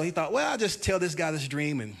 And so he thought, well, I'll just tell this guy this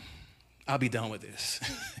dream, and I'll be done with this.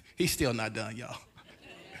 He's still not done, y'all.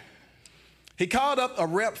 He called up a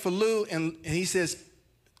rep for Lou, and he says,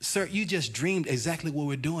 sir, you just dreamed exactly what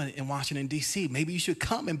we're doing in Washington, D.C. Maybe you should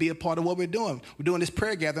come and be a part of what we're doing. We're doing this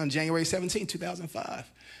prayer gathering on January 17,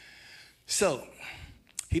 2005. So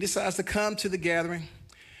he decides to come to the gathering,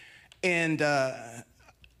 and I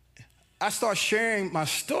start sharing my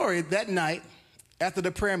story that night after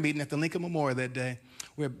the prayer meeting at the Lincoln Memorial that day.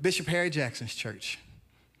 We're at Bishop Harry Jackson's church.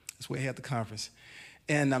 That's where he had the conference.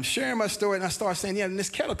 And I'm sharing my story, and I start saying, and this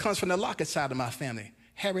kettle comes from the Lockett side of my family.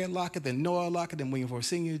 Harriet Lockett, then Noah Lockett, then William Ford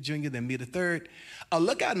Sr., Jr., then me the third. I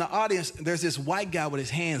look out in the audience, there's this white guy with his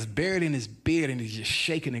hands buried in his beard, and he's just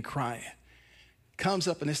shaking and crying. Comes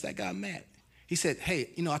up, and it's that guy, Matt. He said, hey,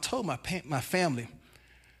 I told my family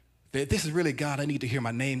that this is really God. I need to hear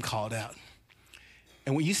my name called out.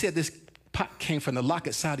 And when you said this pot came from the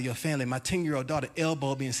Lockett side of your family, my 10-year-old daughter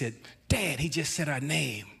elbowed me and said, Dad, he just said our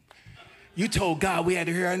name. You told God we had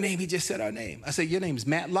to hear our name. He just said our name. I said, your name's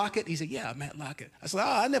Matt Lockett? He said, yeah, Matt Lockett. I said,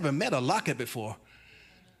 I never met a Lockett before.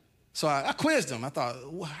 So I quizzed him. I thought,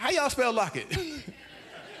 how y'all spell Lockett?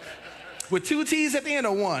 With 2 T's at the end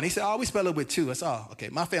or 1? He said, we spell it with 2. I said, okay,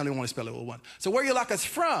 my family want to spell it with 1. So where are your Locketts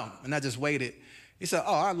from? And I just waited. He said,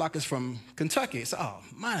 our Lockett's from Kentucky. I said,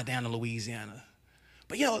 mine are down in Louisiana.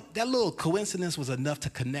 But that little coincidence was enough to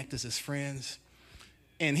connect us as friends.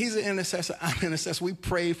 And he's an intercessor, I'm an intercessor. We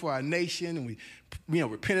prayed for our nation, and we,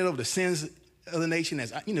 repented over the sins of the nation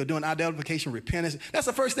as, doing identification, repentance. That's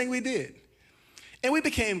the first thing we did. And we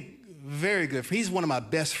became very good friends. He's one of my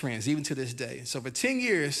best friends, even to this day. So for 10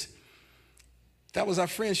 years, that was our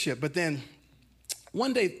friendship. But then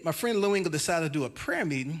one day, my friend Lou Engle decided to do a prayer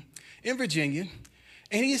meeting in Virginia,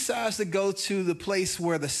 and he decides to go to the place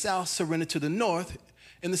where the South surrendered to the North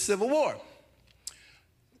in the Civil War.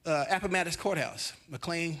 Appomattox Courthouse,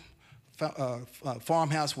 McLean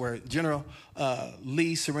farmhouse where General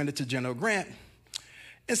Lee surrendered to General Grant.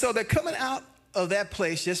 And so they're coming out of that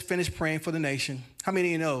place, just finished praying for the nation. How many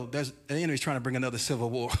of you know there's an enemy trying to bring another civil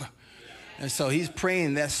war? And so he's praying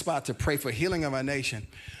in that spot to pray for healing of our nation.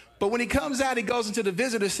 But when he comes out, he goes into the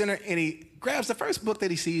visitor center and he grabs the first book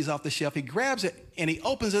that he sees off the shelf. He grabs it and he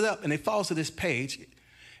opens it up and it falls to this page.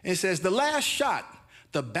 And it says, The Last Shot,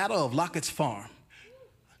 The Battle of Lockett's Farm.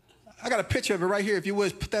 I got a picture of it right here. If you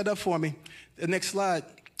would, put that up for me. The next slide.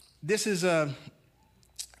 This is, if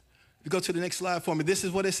you go to the next slide for me, this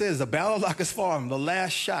is what it says, The Battle of Lockett's Farm, The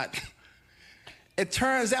Last Shot. It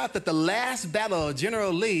turns out that the last battle of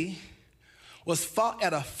General Lee was fought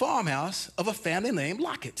at a farmhouse of a family named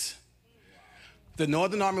Lockett's. The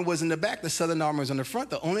Northern Army was in the back, the Southern Army was in the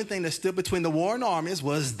front. The only thing that stood between the warring armies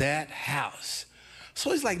was that house.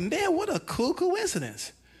 So he's like, man, what a cool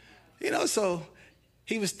coincidence. So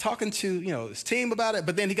he was talking to, his team about it,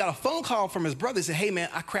 but then he got a phone call from his brother. He said, hey, man,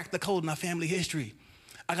 I cracked the code in our family history.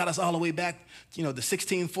 I got us all the way back, to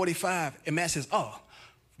 1645. And Matt says, oh,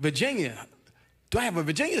 Virginia. Do I have a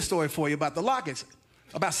Virginia story for you about the Locketts,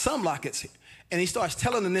 about some Locketts? And he starts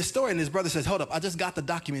telling them this story, and his brother says, hold up, I just got the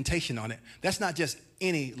documentation on it. That's not just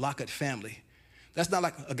any Lockett family. That's not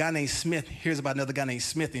like a guy named Smith hears about another guy named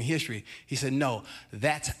Smith in history. He said, no,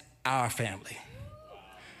 that's our family.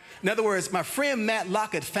 In other words, my friend Matt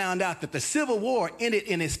Lockett found out that the Civil War ended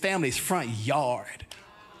in his family's front yard.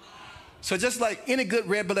 So just like any good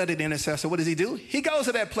red-blooded intercessor, what does he do? He goes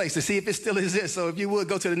to that place to see if it still exists. So if you would,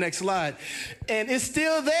 go to the next slide. And it's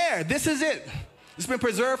still there. This is it. It's been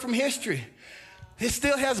preserved from history. It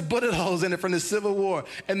still has bullet holes in it from the Civil War.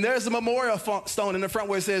 And there's a memorial stone in the front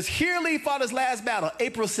where it says, Here Lee fought his last battle,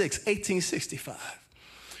 April 6, 1865.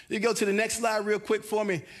 You go to the next slide real quick for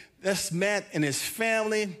me. That's Matt and his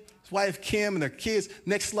family, his wife Kim and their kids.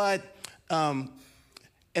 Next slide.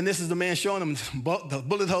 And this is the man showing them the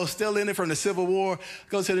bullet holes still in it from the Civil War.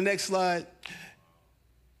 Go to the next slide.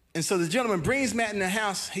 And so the gentleman brings Matt in the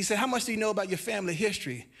house. He said, how much do you know about your family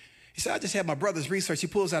history? He said, I just had my brother's research. He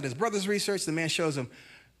pulls out his brother's research. The man shows him,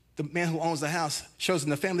 the man who owns the house, shows him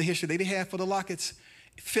the family history that he had for the Locketts.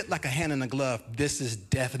 It fit like a hand in a glove. This is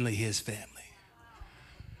definitely his family.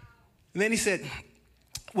 And then he said,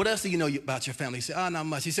 what else do you know about your family? He said, not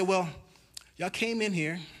much. He said, well, y'all came in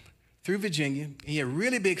here through Virginia, and you had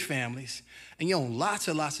really big families, and you own lots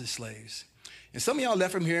and lots of slaves. And some of y'all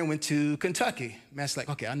left from here and went to Kentucky. Matt's like,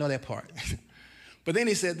 okay, I know that part. But then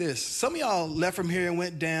he said this, some of y'all left from here and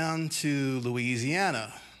went down to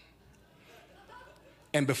Louisiana.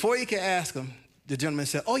 And before you could ask him, the gentleman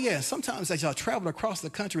said, oh yeah, sometimes as y'all traveled across the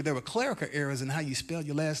country, there were clerical errors in how you spelled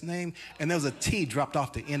your last name, and there was a T dropped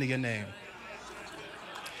off the end of your name.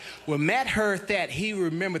 When Matt heard that, he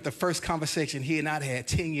remembered the first conversation he and I had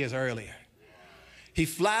 10 years earlier. He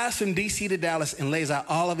flies from D.C. to Dallas and lays out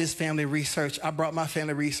all of his family research. I brought my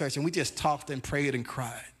family research, and we just talked and prayed and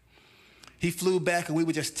cried. He flew back, and we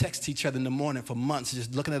would just text each other in the morning for months,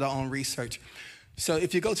 just looking at our own research. So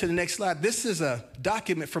if you go to the next slide, this is a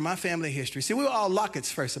document from my family history. See, we were all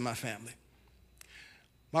Locketts first in my family.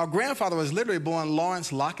 My grandfather was literally born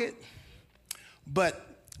Lawrence Lockett,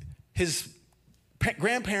 but his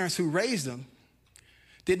grandparents who raised him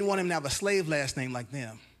didn't want him to have a slave last name like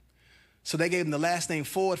them. So they gave him the last name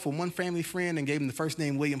Ford from one family friend and gave him the first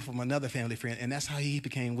name William from another family friend. And that's how he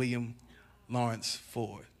became William Lawrence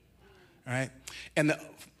Ford. All right? And the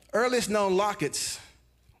earliest known Locketts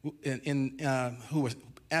who were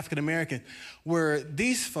African-American were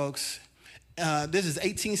these folks. This is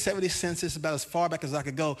 1870 census, about as far back as I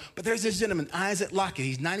could go. But there's this gentleman, Isaac Lockett.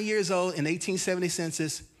 He's 90 years old in 1870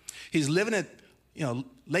 census. He's living at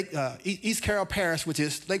East Carroll Parish, which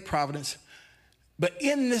is Lake Providence. But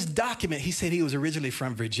in this document, he said he was originally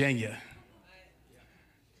from Virginia.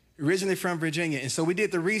 Originally from Virginia. And so we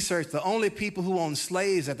did the research. The only people who owned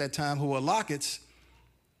slaves at that time who were Locketts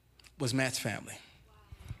was Matt's family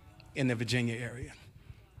in the Virginia area.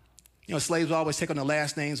 Slaves always take on the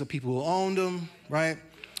last names of people who owned them, right?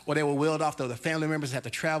 Or they were willed off to the family members, had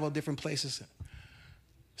to travel different places.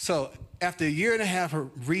 So after a year and a half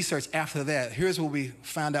of research after that, here's what we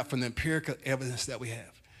found out from the empirical evidence that we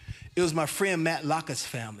have. It was my friend Matt Lockett's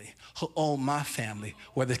family who owned my family,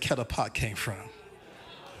 where the kettle pot came from.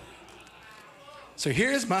 So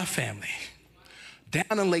here's my family,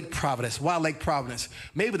 down in Lake Providence. Why Lake Providence?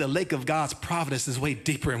 Maybe the lake of God's providence is way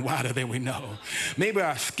deeper and wider than we know. Maybe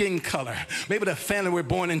our skin color, maybe the family we're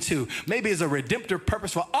born into, maybe it's a redemptive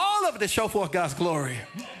purpose for all of it to show forth God's glory.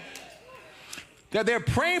 That they're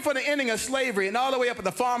praying for the ending of slavery, and all the way up at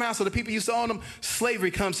the farmhouse of the people who used to own them,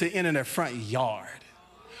 slavery comes to the end in their front yard.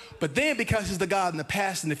 But then, because he's the God in the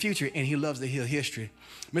past and the future, and he loves to heal history,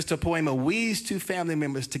 Mr. Poema weaves two family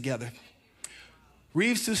members together.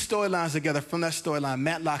 Weaves two storylines together. From that storyline,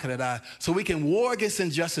 Matt Lockett and I, so we can war against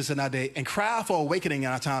injustice in our day and cry out for awakening in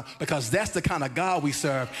our time, because that's the kind of God we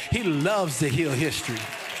serve. He loves to heal history.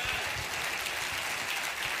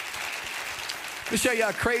 Let me show you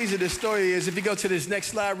how crazy this story is. If you go to this next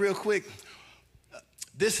slide real quick.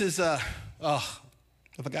 This is, I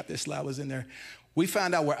forgot this slide was in there. We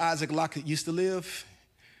found out where Isaac Lockett used to live,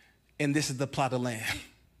 and this is the plot of land.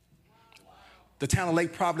 The town of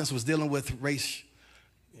Lake Providence was dealing with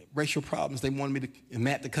racial problems. They wanted me and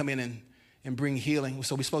Matt to come in and bring healing.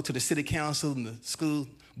 So we spoke to the city council and the school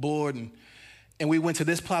board, and we went to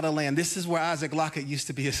this plot of land. This is where Isaac Lockett used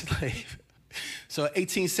to be a slave. So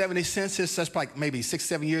 1870 census, that's like maybe 6,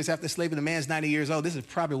 7 years after slavery. The man's 90 years old. This is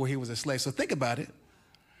probably where he was a slave. So think about it.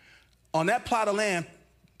 On that plot of land,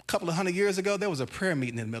 a couple of 100 years ago, there was a prayer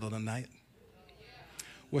meeting in the middle of the night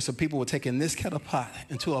where some people were taking this kettle pot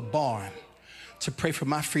into a barn to pray for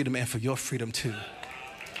my freedom and for your freedom too.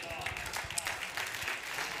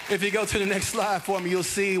 If you go to the next slide for me, you'll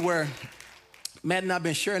see where Matt and I have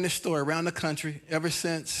been sharing this story around the country ever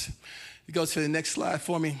since. You go to the next slide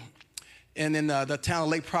for me. And in the town of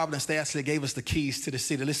Lake Providence, they actually gave us the keys to the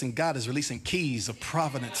city. Listen, God is releasing keys of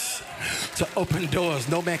providence to open doors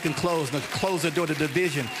no man can close. To close the door to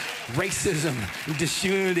division, racism,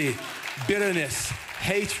 disunity, bitterness,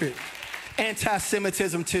 hatred,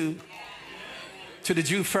 anti-Semitism to the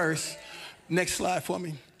Jew first. Next slide for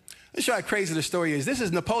me. Let's show you how crazy the story is. This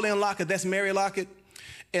is Napoleon Lockett. That's Mary Lockett.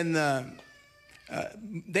 And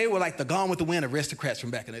they were like the Gone with the Wind aristocrats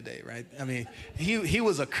from back in the day, right? I mean, he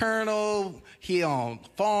was a colonel. He owned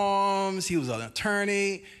farms. He was an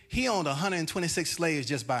attorney. He owned 126 slaves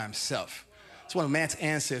just by himself. It's one of Matt's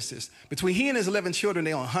ancestors. Between he and his 11 children,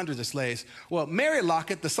 they owned hundreds of slaves. Well, Mary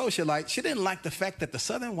Lockett, the socialite, she didn't like the fact that the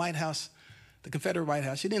Southern White House, the Confederate White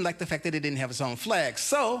House, she didn't like the fact that it didn't have its own flag.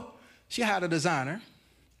 So she hired a designer,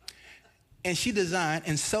 and she designed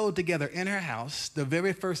and sewed together in her house the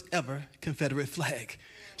very first ever Confederate flag.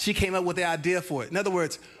 She came up with the idea for it. In other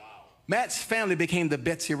words, Matt's family became the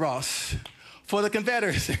Betsy Ross for the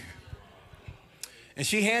Confederacy. And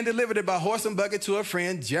she hand-delivered it by horse and buggy to her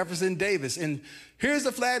friend, Jefferson Davis. And here's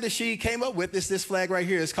the flag that she came up with. It's this flag right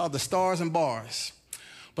here. It's called the Stars and Bars.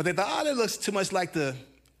 But they thought, it looks too much like the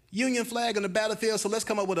Union flag on the battlefield, so let's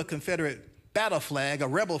come up with a Confederate battle flag, a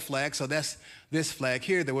rebel flag. So that's this flag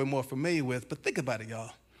here that we're more familiar with. But think about it,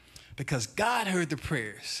 y'all. Because God heard the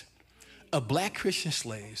prayers of black Christian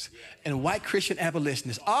slaves and white Christian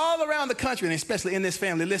abolitionists all around the country, and especially in this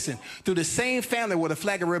family. Listen, through the same family where the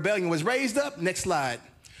flag of rebellion was raised up, next slide,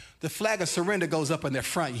 the flag of surrender goes up in their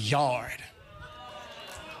front yard.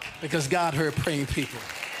 Because God heard praying people.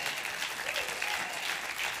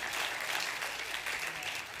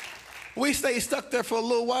 We stayed stuck there for a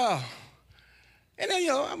little while. And then,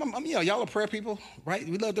 y'all are prayer people, right?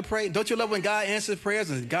 We love to pray. Don't you love when God answers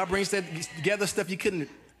prayers and God brings that together stuff you couldn't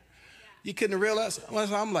realize?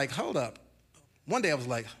 So I'm like, hold up. One day I was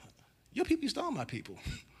like, your people used to own my people.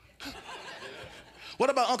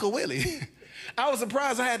 What about Uncle Willie? I was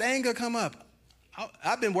surprised I had anger come up.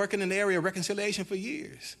 I've been working in the area of reconciliation for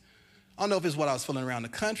years. I don't know if it's what I was feeling around the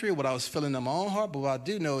country or what I was feeling in my own heart, but what I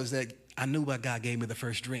do know is that I knew why God gave me the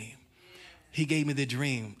first dream. He gave me the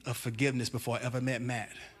dream of forgiveness before I ever met Matt,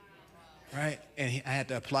 right? And I had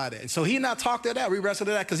to apply that. And so he and I talked that out. We wrestled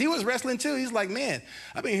it out because he was wrestling too. He's like, man,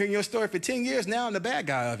 I've been hearing your story for 10 years now. I'm the bad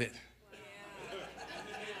guy of it.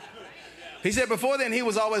 He said before then, he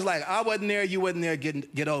was always like, I wasn't there, you wasn't there,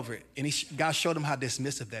 get over it. And God showed him how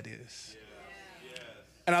dismissive that is.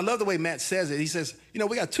 And I love the way Matt says it. He says,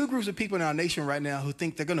 we got two groups of people in our nation right now who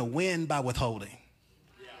think they're going to win by withholding.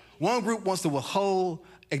 One group wants to withhold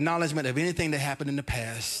acknowledgement of anything that happened in the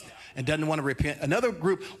past and doesn't want to repent. Another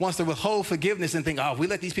group wants to withhold forgiveness and think, if we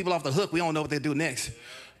let these people off the hook, we don't know what they do next.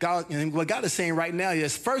 And what God is saying right now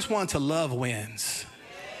is first one to love wins.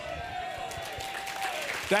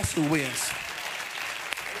 That's who wins.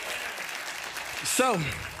 So,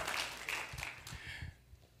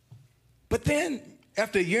 but then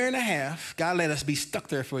after a year and a half, God let us be stuck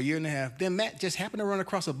there for a year and a half. Then Matt just happened to run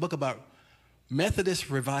across a book about Methodist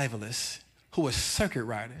revivalists who were circuit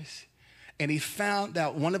riders, and he found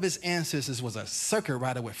out one of his ancestors was a circuit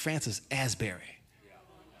rider with Francis Asbury.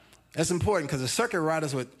 That's important because the circuit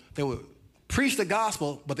riders would preach the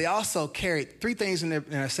gospel, but they also carried three things in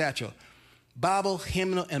their satchel: Bible,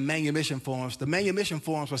 hymnal, and manumission forms. The manumission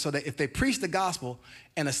forms were so that if they preached the gospel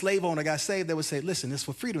and a slave owner got saved, they would say, listen, it's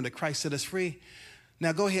for freedom that Christ set us free.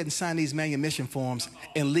 Now go ahead and sign these manumission forms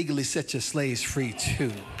and legally set your slaves free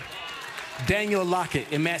too. Daniel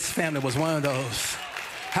Lockett in Matt's family was one of those.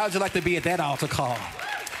 How'd you like to be at that altar call?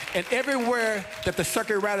 And everywhere that the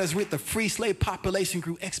circuit riders went, the free slave population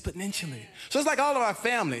grew exponentially. So it's like all of our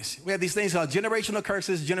families. We have these things called generational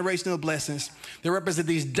curses, generational blessings. They represent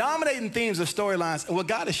these dominating themes of storylines. And what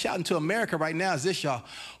God is shouting to America right now is this, y'all.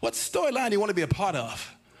 What storyline do you want to be a part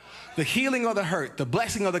of? The healing or the hurt, the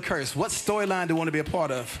blessing or the curse? What storyline do you want to be a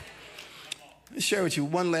part of? Let me share with you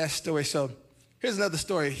one last story. So here's another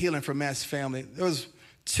story of healing from Matt's family. There was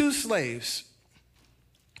 2 slaves,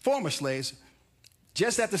 former slaves.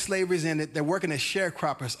 Just after slavery's ended, they're working as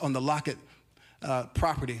sharecroppers on the Lockett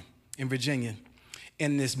property in Virginia.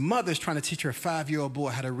 And this mother's trying to teach her 5-year-old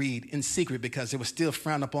boy how to read in secret because it was still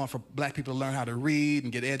frowned upon for black people to learn how to read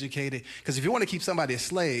and get educated. Because if you want to keep somebody a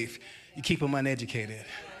slave, you keep them uneducated,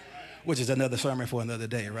 which is another sermon for another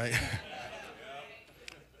day, right?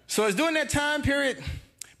 So it's during that time period,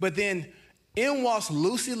 but then in walks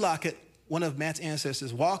Lucy Lockett, one of Matt's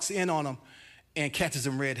ancestors, walks in on them and catches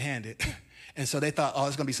him red-handed. And so they thought, oh,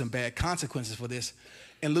 there's going to be some bad consequences for this.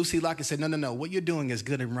 And Lucy Lockett said, no, what you're doing is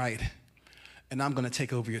good and right, and I'm going to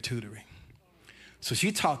take over your tutoring. So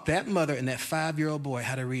she taught that mother and that 5-year-old boy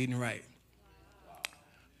how to read and write.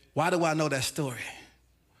 Why do I know that story?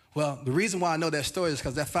 Well, the reason why I know that story is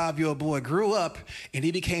because that 5-year-old boy grew up, and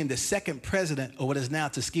he became the 2nd president of what is now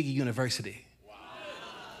Tuskegee University. Wow.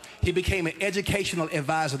 He became an educational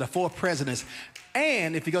advisor to 4 presidents.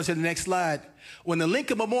 And if you go to the next slide, when the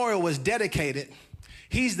Lincoln Memorial was dedicated,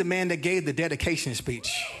 he's the man that gave the dedication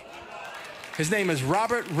speech. His name is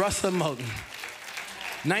Robert Russell Moulton.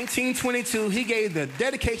 1922, he gave the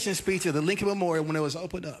dedication speech of the Lincoln Memorial when it was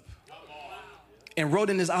opened up, and wrote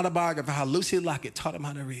in his autobiography how Lucy Lockett taught him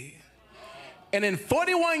how to read. And then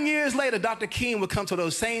 41 years later, Dr. King would come to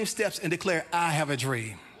those same steps and declare, I have a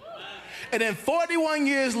dream. And then 41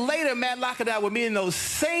 years later, Matt Lockett and I would meet in those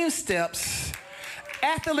same steps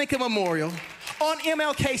at the Lincoln Memorial on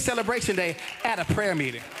MLK Celebration Day at a prayer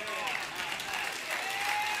meeting.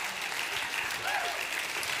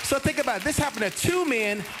 So think about it. This happened to 2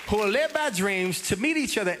 men who were led by dreams to meet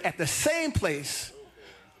each other at the same place.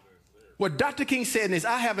 What Dr. King said in his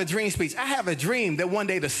I Have a Dream speech, I have a dream that one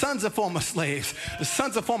day the sons of former slaves, the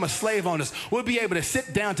sons of former slave owners will be able to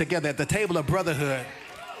sit down together at the table of brotherhood.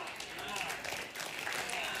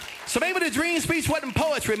 So maybe the dream speech wasn't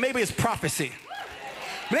poetry, maybe it's prophecy.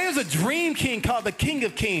 There's a dream king called the King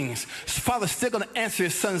of Kings. Father's still going to answer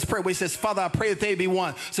his son's prayer where he says, Father, I pray that they be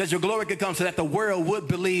one so that your glory could come so that the world would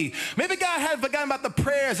believe. Maybe God hadn't forgotten about the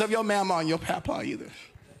prayers of your mama and your papa either. Amen.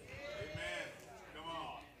 Come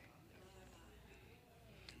on.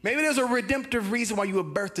 Maybe there's a redemptive reason why you were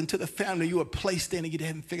birthed into the family you were placed in and you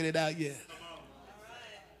haven't figured it out yet.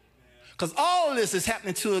 Because all of this is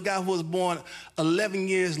happening to a guy who was born 11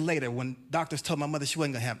 years later when doctors told my mother she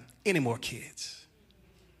wasn't going to have any more kids.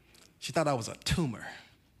 She thought I was a tumor.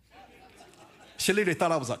 She literally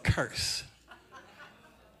thought I was a curse.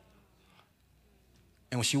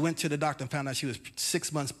 And when she went to the doctor and found out she was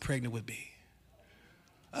 6 months pregnant with me,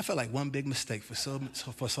 I felt like one big mistake for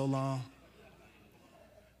so long.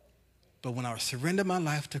 But when I surrendered my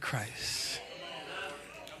life to Christ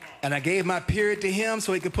and I gave my period to him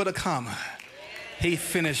so he could put a comma, he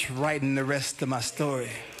finished writing the rest of my story.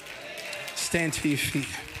 Stand to your feet.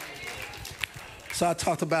 So I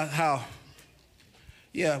talked about how,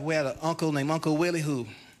 we had an uncle named Uncle Willie who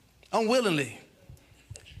unwillingly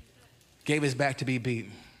gave his back to be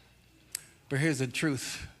beaten. But here's the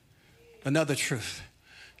truth, another truth.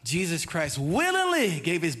 Jesus Christ willingly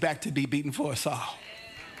gave his back to be beaten for us all.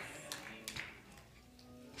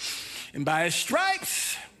 And by his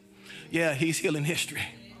stripes, he's healing history.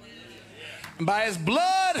 And by his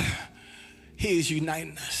blood, he is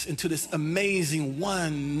uniting us into this amazing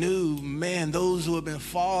one new man. Those who have been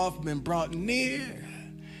far off, been brought near,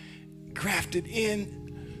 grafted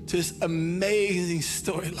in to this amazing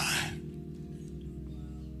storyline.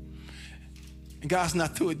 And God's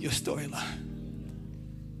not through with your storyline.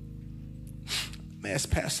 I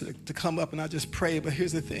asked Pastor to come up and I'll just pray, but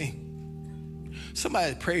here's the thing.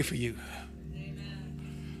 Somebody prayed for you.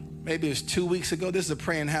 Amen. Maybe it was 2 weeks ago. This is a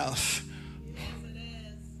praying house.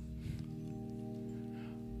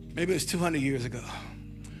 Maybe it was 200 years ago.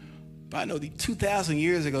 But I know 2,000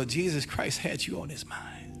 years ago, Jesus Christ had you on his mind.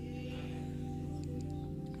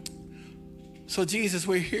 So Jesus,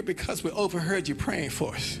 we're here because we overheard you praying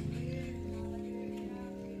for us.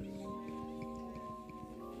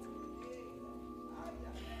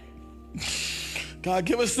 God,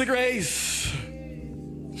 give us the grace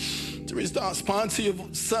to respond to your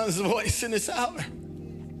son's voice in this hour.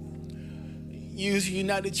 Use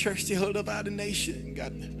United Church to hold up our nation.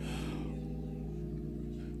 God,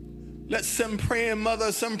 let some praying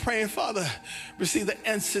mother, some praying father receive the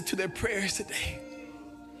answer to their prayers today.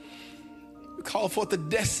 call forth the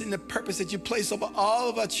destiny and the purpose that you place over all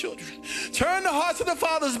of our children. Turn the hearts of the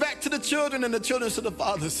fathers back to the children and the children to the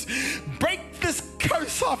fathers. Break this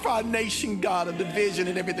curse off our nation, God, of division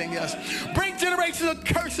and everything else. Break generational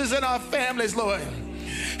curses in our families, Lord.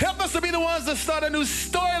 Help us to be the ones that start a new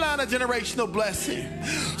storyline of generational blessing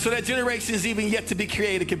so that generations even yet to be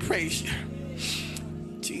created can praise you.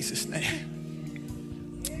 In Jesus' name.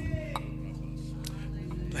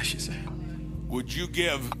 Bless you, sir. Would you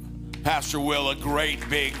give Pastor Will a great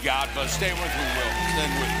big God bless? Stay with me, Will. Stay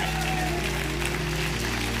with me.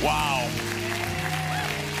 Wow.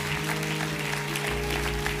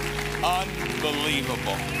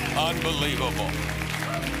 Unbelievable. Unbelievable.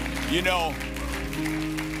 You know,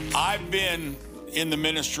 I've been in the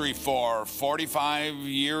ministry for 45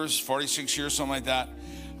 years, 46 years, something like that.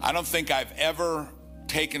 I don't think I've ever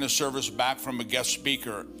taken a service back from a guest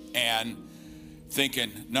speaker and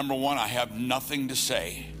thinking, number one, I have nothing to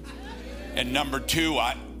say. And number two,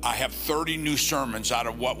 I have 30 new sermons out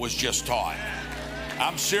of what was just taught.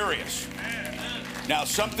 I'm serious. Now,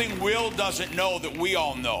 something Will doesn't know that we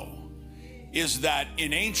all know is that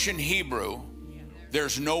in ancient Hebrew,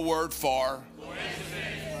 there's no word for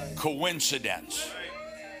coincidence.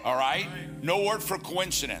 All right? No word for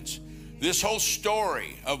coincidence. This whole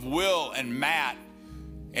story of Will and Matt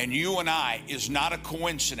and you and I is not a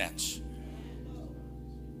coincidence.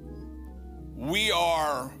 We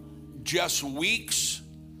are just weeks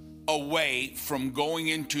away from going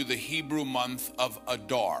into the Hebrew month of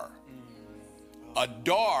Adar.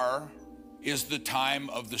 Adar is the time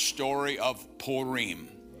of the story of Purim.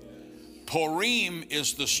 Purim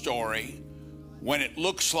is the story when it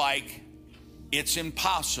looks like it's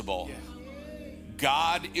impossible.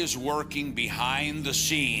 God is working behind the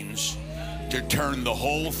scenes to turn the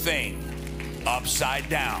whole thing upside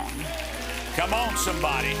down. Come on,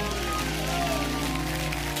 somebody.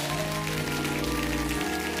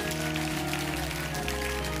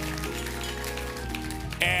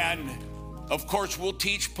 And of course, we'll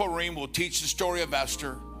teach Purim, we'll teach the story of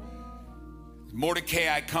Esther.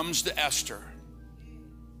 Mordecai comes to Esther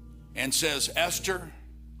and says, Esther,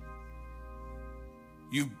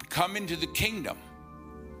 you've come into the kingdom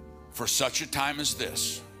for such a time as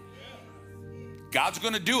this. God's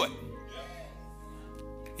going to do it.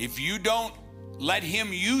 If you don't let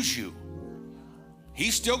him use you,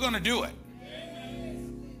 he's still going to do it.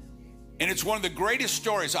 And it's one of the greatest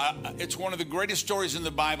stories. It's one of the greatest stories in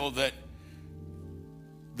the Bible that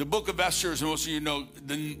the book of Esther, as most of you know,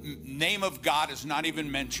 the name of God is not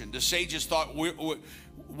even mentioned. The sages thought we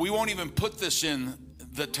won't even put this in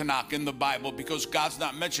the Tanakh, in the Bible, because God's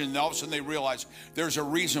not mentioned. And all of a sudden they realize there's a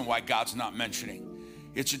reason why God's not mentioning.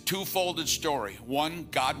 It's a two-folded story. One,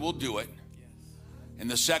 God will do it. And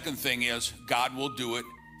the second thing is God will do it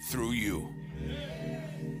through you.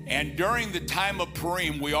 And during the time of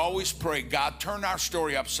Purim, we always pray, God, turn our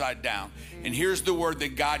story upside down. And here's the word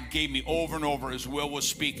that God gave me over and over as Will was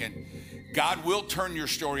speaking. God will turn your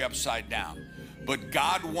story upside down. But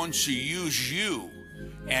God wants to use you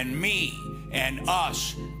and me and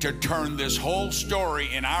us to turn this whole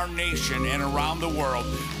story in our nation and around the world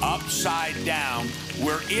upside down.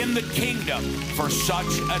 We're in the kingdom for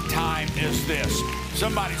such a time as this.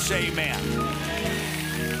 Somebody say amen.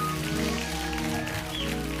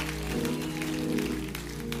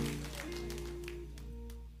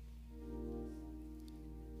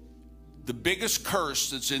 The biggest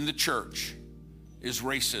curse that's in the church is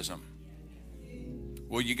racism.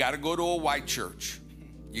 Well, you got to go to a white church.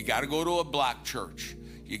 You got to go to a black church.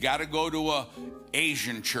 You got to go to a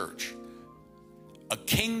Asian church. A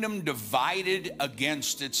kingdom divided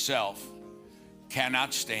against itself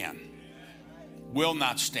cannot stand, will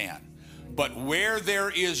not stand. But where there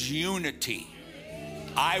is unity,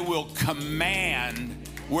 I will command,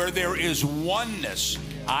 where there is oneness,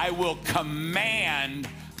 I will command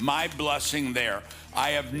my blessing there.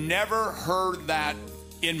 I have never heard that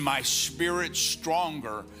in my spirit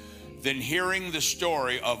stronger than hearing the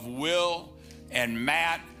story of Will and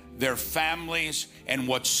Matt, their families, and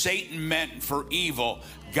what Satan meant for evil.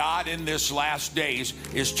 God in this last days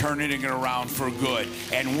is turning it around for good.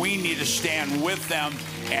 And we need to stand with them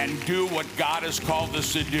and do what God has called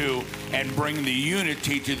us to do and bring the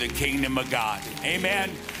unity to the kingdom of God. Amen.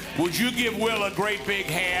 Would you give Will a great big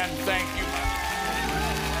hand? Thank you.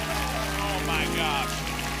 Oh my gosh.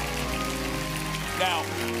 Now,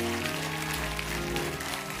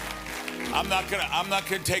 I'm not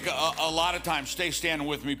gonna take a lot of time. Stay standing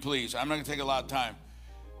with me, please. I'm not gonna take a lot of time.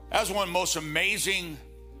 That was one of the most amazing.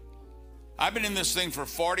 I've been in this thing for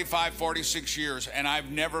 45, 46 years, and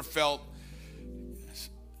I've never felt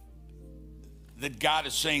that God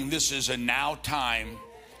is saying this is a now time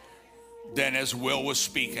than as Will was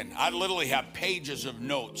speaking. I literally have pages of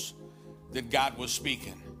notes that God was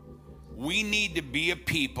speaking. We need to be a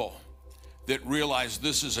people that realize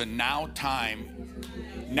this is a now time,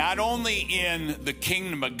 not only in the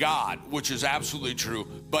kingdom of God, which is absolutely true,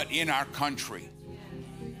 but in our country.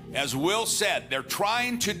 As Will said, they're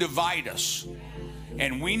trying to divide us.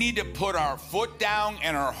 And we need to put our foot down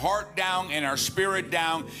and our heart down and our spirit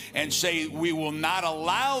down and say we will not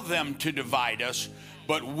allow them to divide us,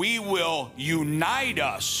 but we will unite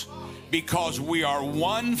us because we are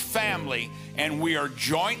one family and we are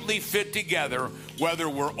jointly fit together, whether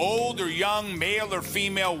we're old or young, male or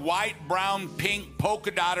female, white, brown, pink,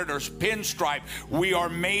 polka dotted, or pinstripe. We are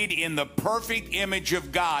made in the perfect image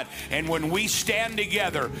of God. And when we stand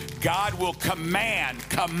together, God will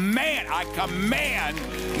I command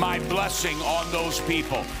my blessing on those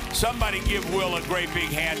people. Somebody give Will a great big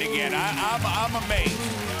hand again. I'm amazed.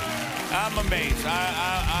 I'm amazed.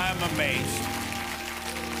 I'm amazed.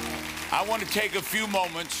 I want to take a few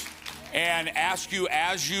moments and ask you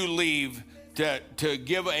as you leave to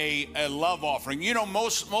give a love offering. You know,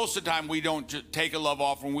 most of the time we don't take a love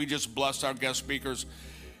offering. We just bless our guest speakers.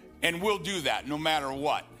 And we'll do that no matter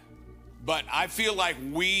what. But I feel like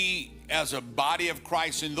we as a body of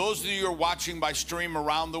Christ, and those of you who are watching by stream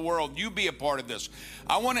around the world, you be a part of this.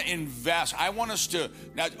 I want to invest. I want us to,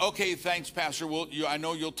 now, okay, thanks, Pastor. I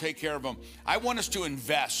know you'll take care of them. I want us to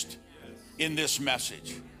invest in this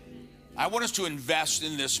message. I want us to invest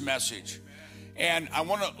in this message. And I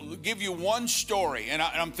want to give you one story. And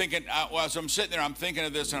I'm thinking, as I'm sitting there, I'm thinking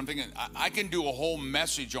of this, and I'm thinking, I can do a whole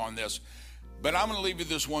message on this. But I'm going to leave you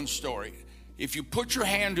this one story. If you put your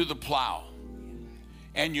hand to the plow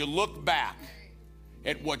and you look back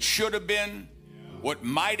at what should have been, what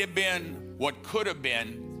might have been, what could have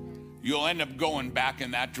been, you'll end up going back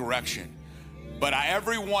in that direction. But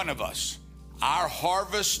every one of us, our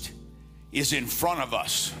harvest is in front of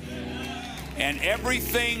us. And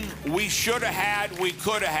everything we should have had, we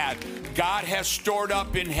could have had, God has stored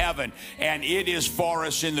up in heaven, and it is for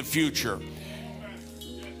us in the future.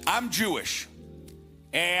 I'm Jewish,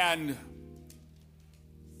 and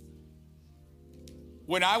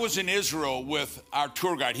when I was in Israel with our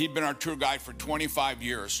tour guide, he'd been our tour guide for 25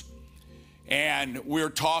 years, and we were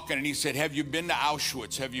talking, and he said, have you been to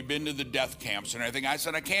Auschwitz? Have you been to the death camps and everything? I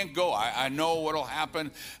said, I can't go. I know what'll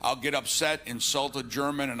happen. I'll get upset, insult a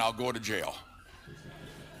German, and I'll go to jail.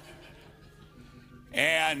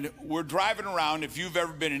 And we're driving around. If you've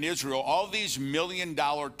ever been in Israel, all these $1 million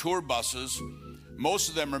tour buses, most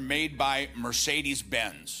of them are made by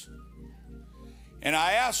Mercedes-Benz. And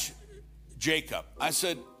I asked Jacob, I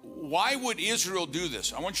said, why would Israel do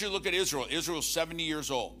this? I want you to look at Israel. Israel's 70 years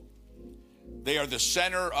old. They are the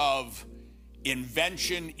center of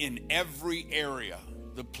invention in every area.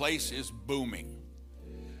 The place is booming.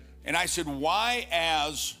 And I said, why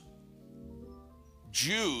as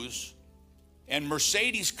Jews, and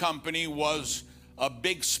Mercedes Company was a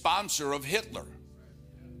big sponsor of Hitler,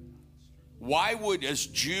 why would as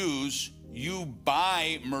Jews you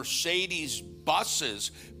buy Mercedes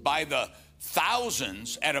buses by the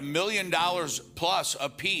thousands at $1 million plus a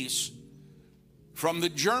piece from the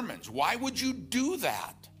Germans? Why would you do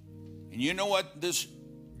that? And you know what this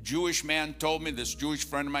Jewish man told me, this Jewish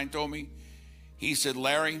friend of mine told me? He said,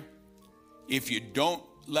 Larry, if you don't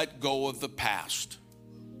let go of the past,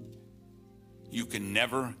 you can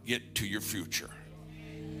never get to your future.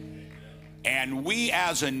 And we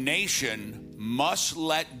as a nation must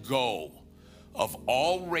let go of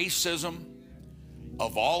all racism,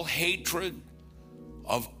 of all hatred,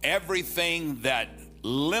 of everything that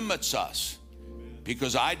limits us.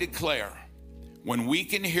 Because I declare, when we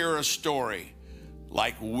can hear a story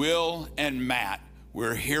like Will and Matt,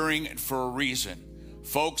 we're hearing it for a reason.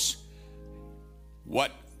 Folks,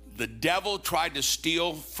 what the devil tried to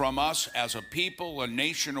steal from us as a people, a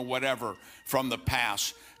nation, or whatever from the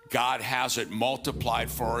past, God has it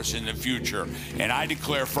multiplied for us in the future. And I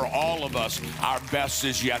declare for all of us, our best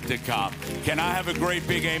is yet to come. Can I have a great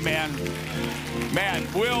big amen? Man,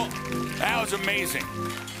 Will, that was amazing.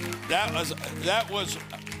 That was,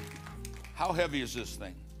 how heavy is this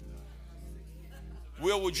thing?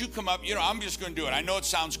 Will, would you come up? You know, I'm just going to do it. I know it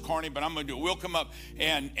sounds corny, but I'm going to do it. We'll come up,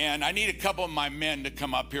 and I need a couple of my men to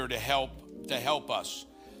come up here to help us.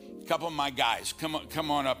 A couple of my guys, come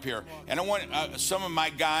on up here. And I want some of my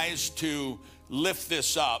guys to lift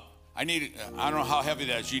this up. I don't know how heavy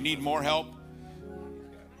that is. You need more help?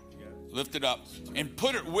 Lift it up. And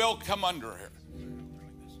put it, Will, come under here.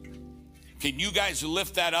 Can you guys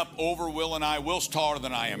lift that up over Will and I? Will's taller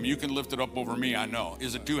than I am. You can lift it up over me, I know.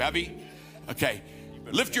 Is it too heavy? Okay.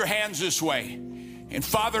 Lift your hands this way. And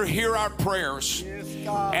Father, hear our prayers.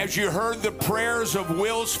 As you heard the prayers of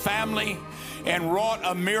Will's family and wrought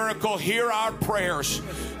a miracle, hear our prayers.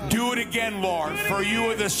 Do it again, Lord, for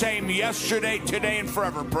you are the same yesterday, today, and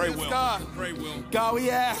forever. Pray, Will. God. Pray, Will. God, we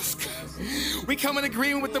ask. We come in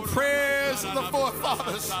agreement with the prayers of the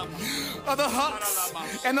forefathers, of the Hucks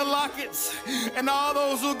and the Locketts, and all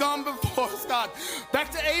those who have gone before us, God.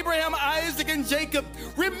 Back to Abraham, Isaac, and Jacob.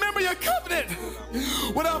 Remember your covenant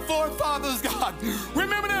with our forefathers, God.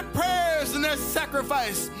 Remember their prayers and their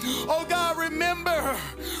sacrifice. Oh, God, remember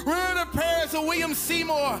the prayers of William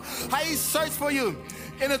Seymour, how he searched for you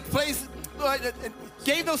in a place,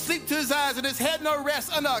 gave no sleep to his eyes, and his head no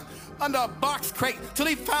rest under a box crate till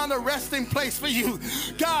he found a resting place for you.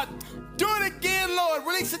 God, do it again, Lord.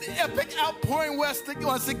 Release an epic outpouring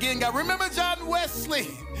once again, God. Remember John Wesley.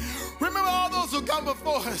 Remember all those who come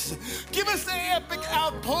before us. Give us the epic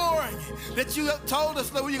outpouring that you have told us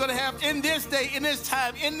that we're going to have in this day, in this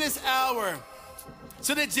time, in this hour,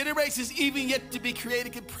 so that generations even yet to be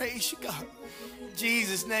created can praise you, God. In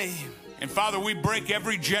Jesus' name. And Father, we break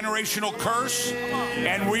every generational curse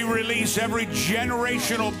and we release every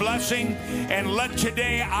generational blessing, and let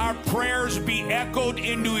today our prayers be echoed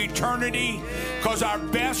into eternity, because our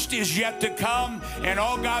best is yet to come. And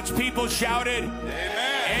all God's people shouted,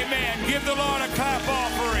 Amen. Amen. Give the Lord a clap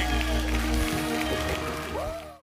offering.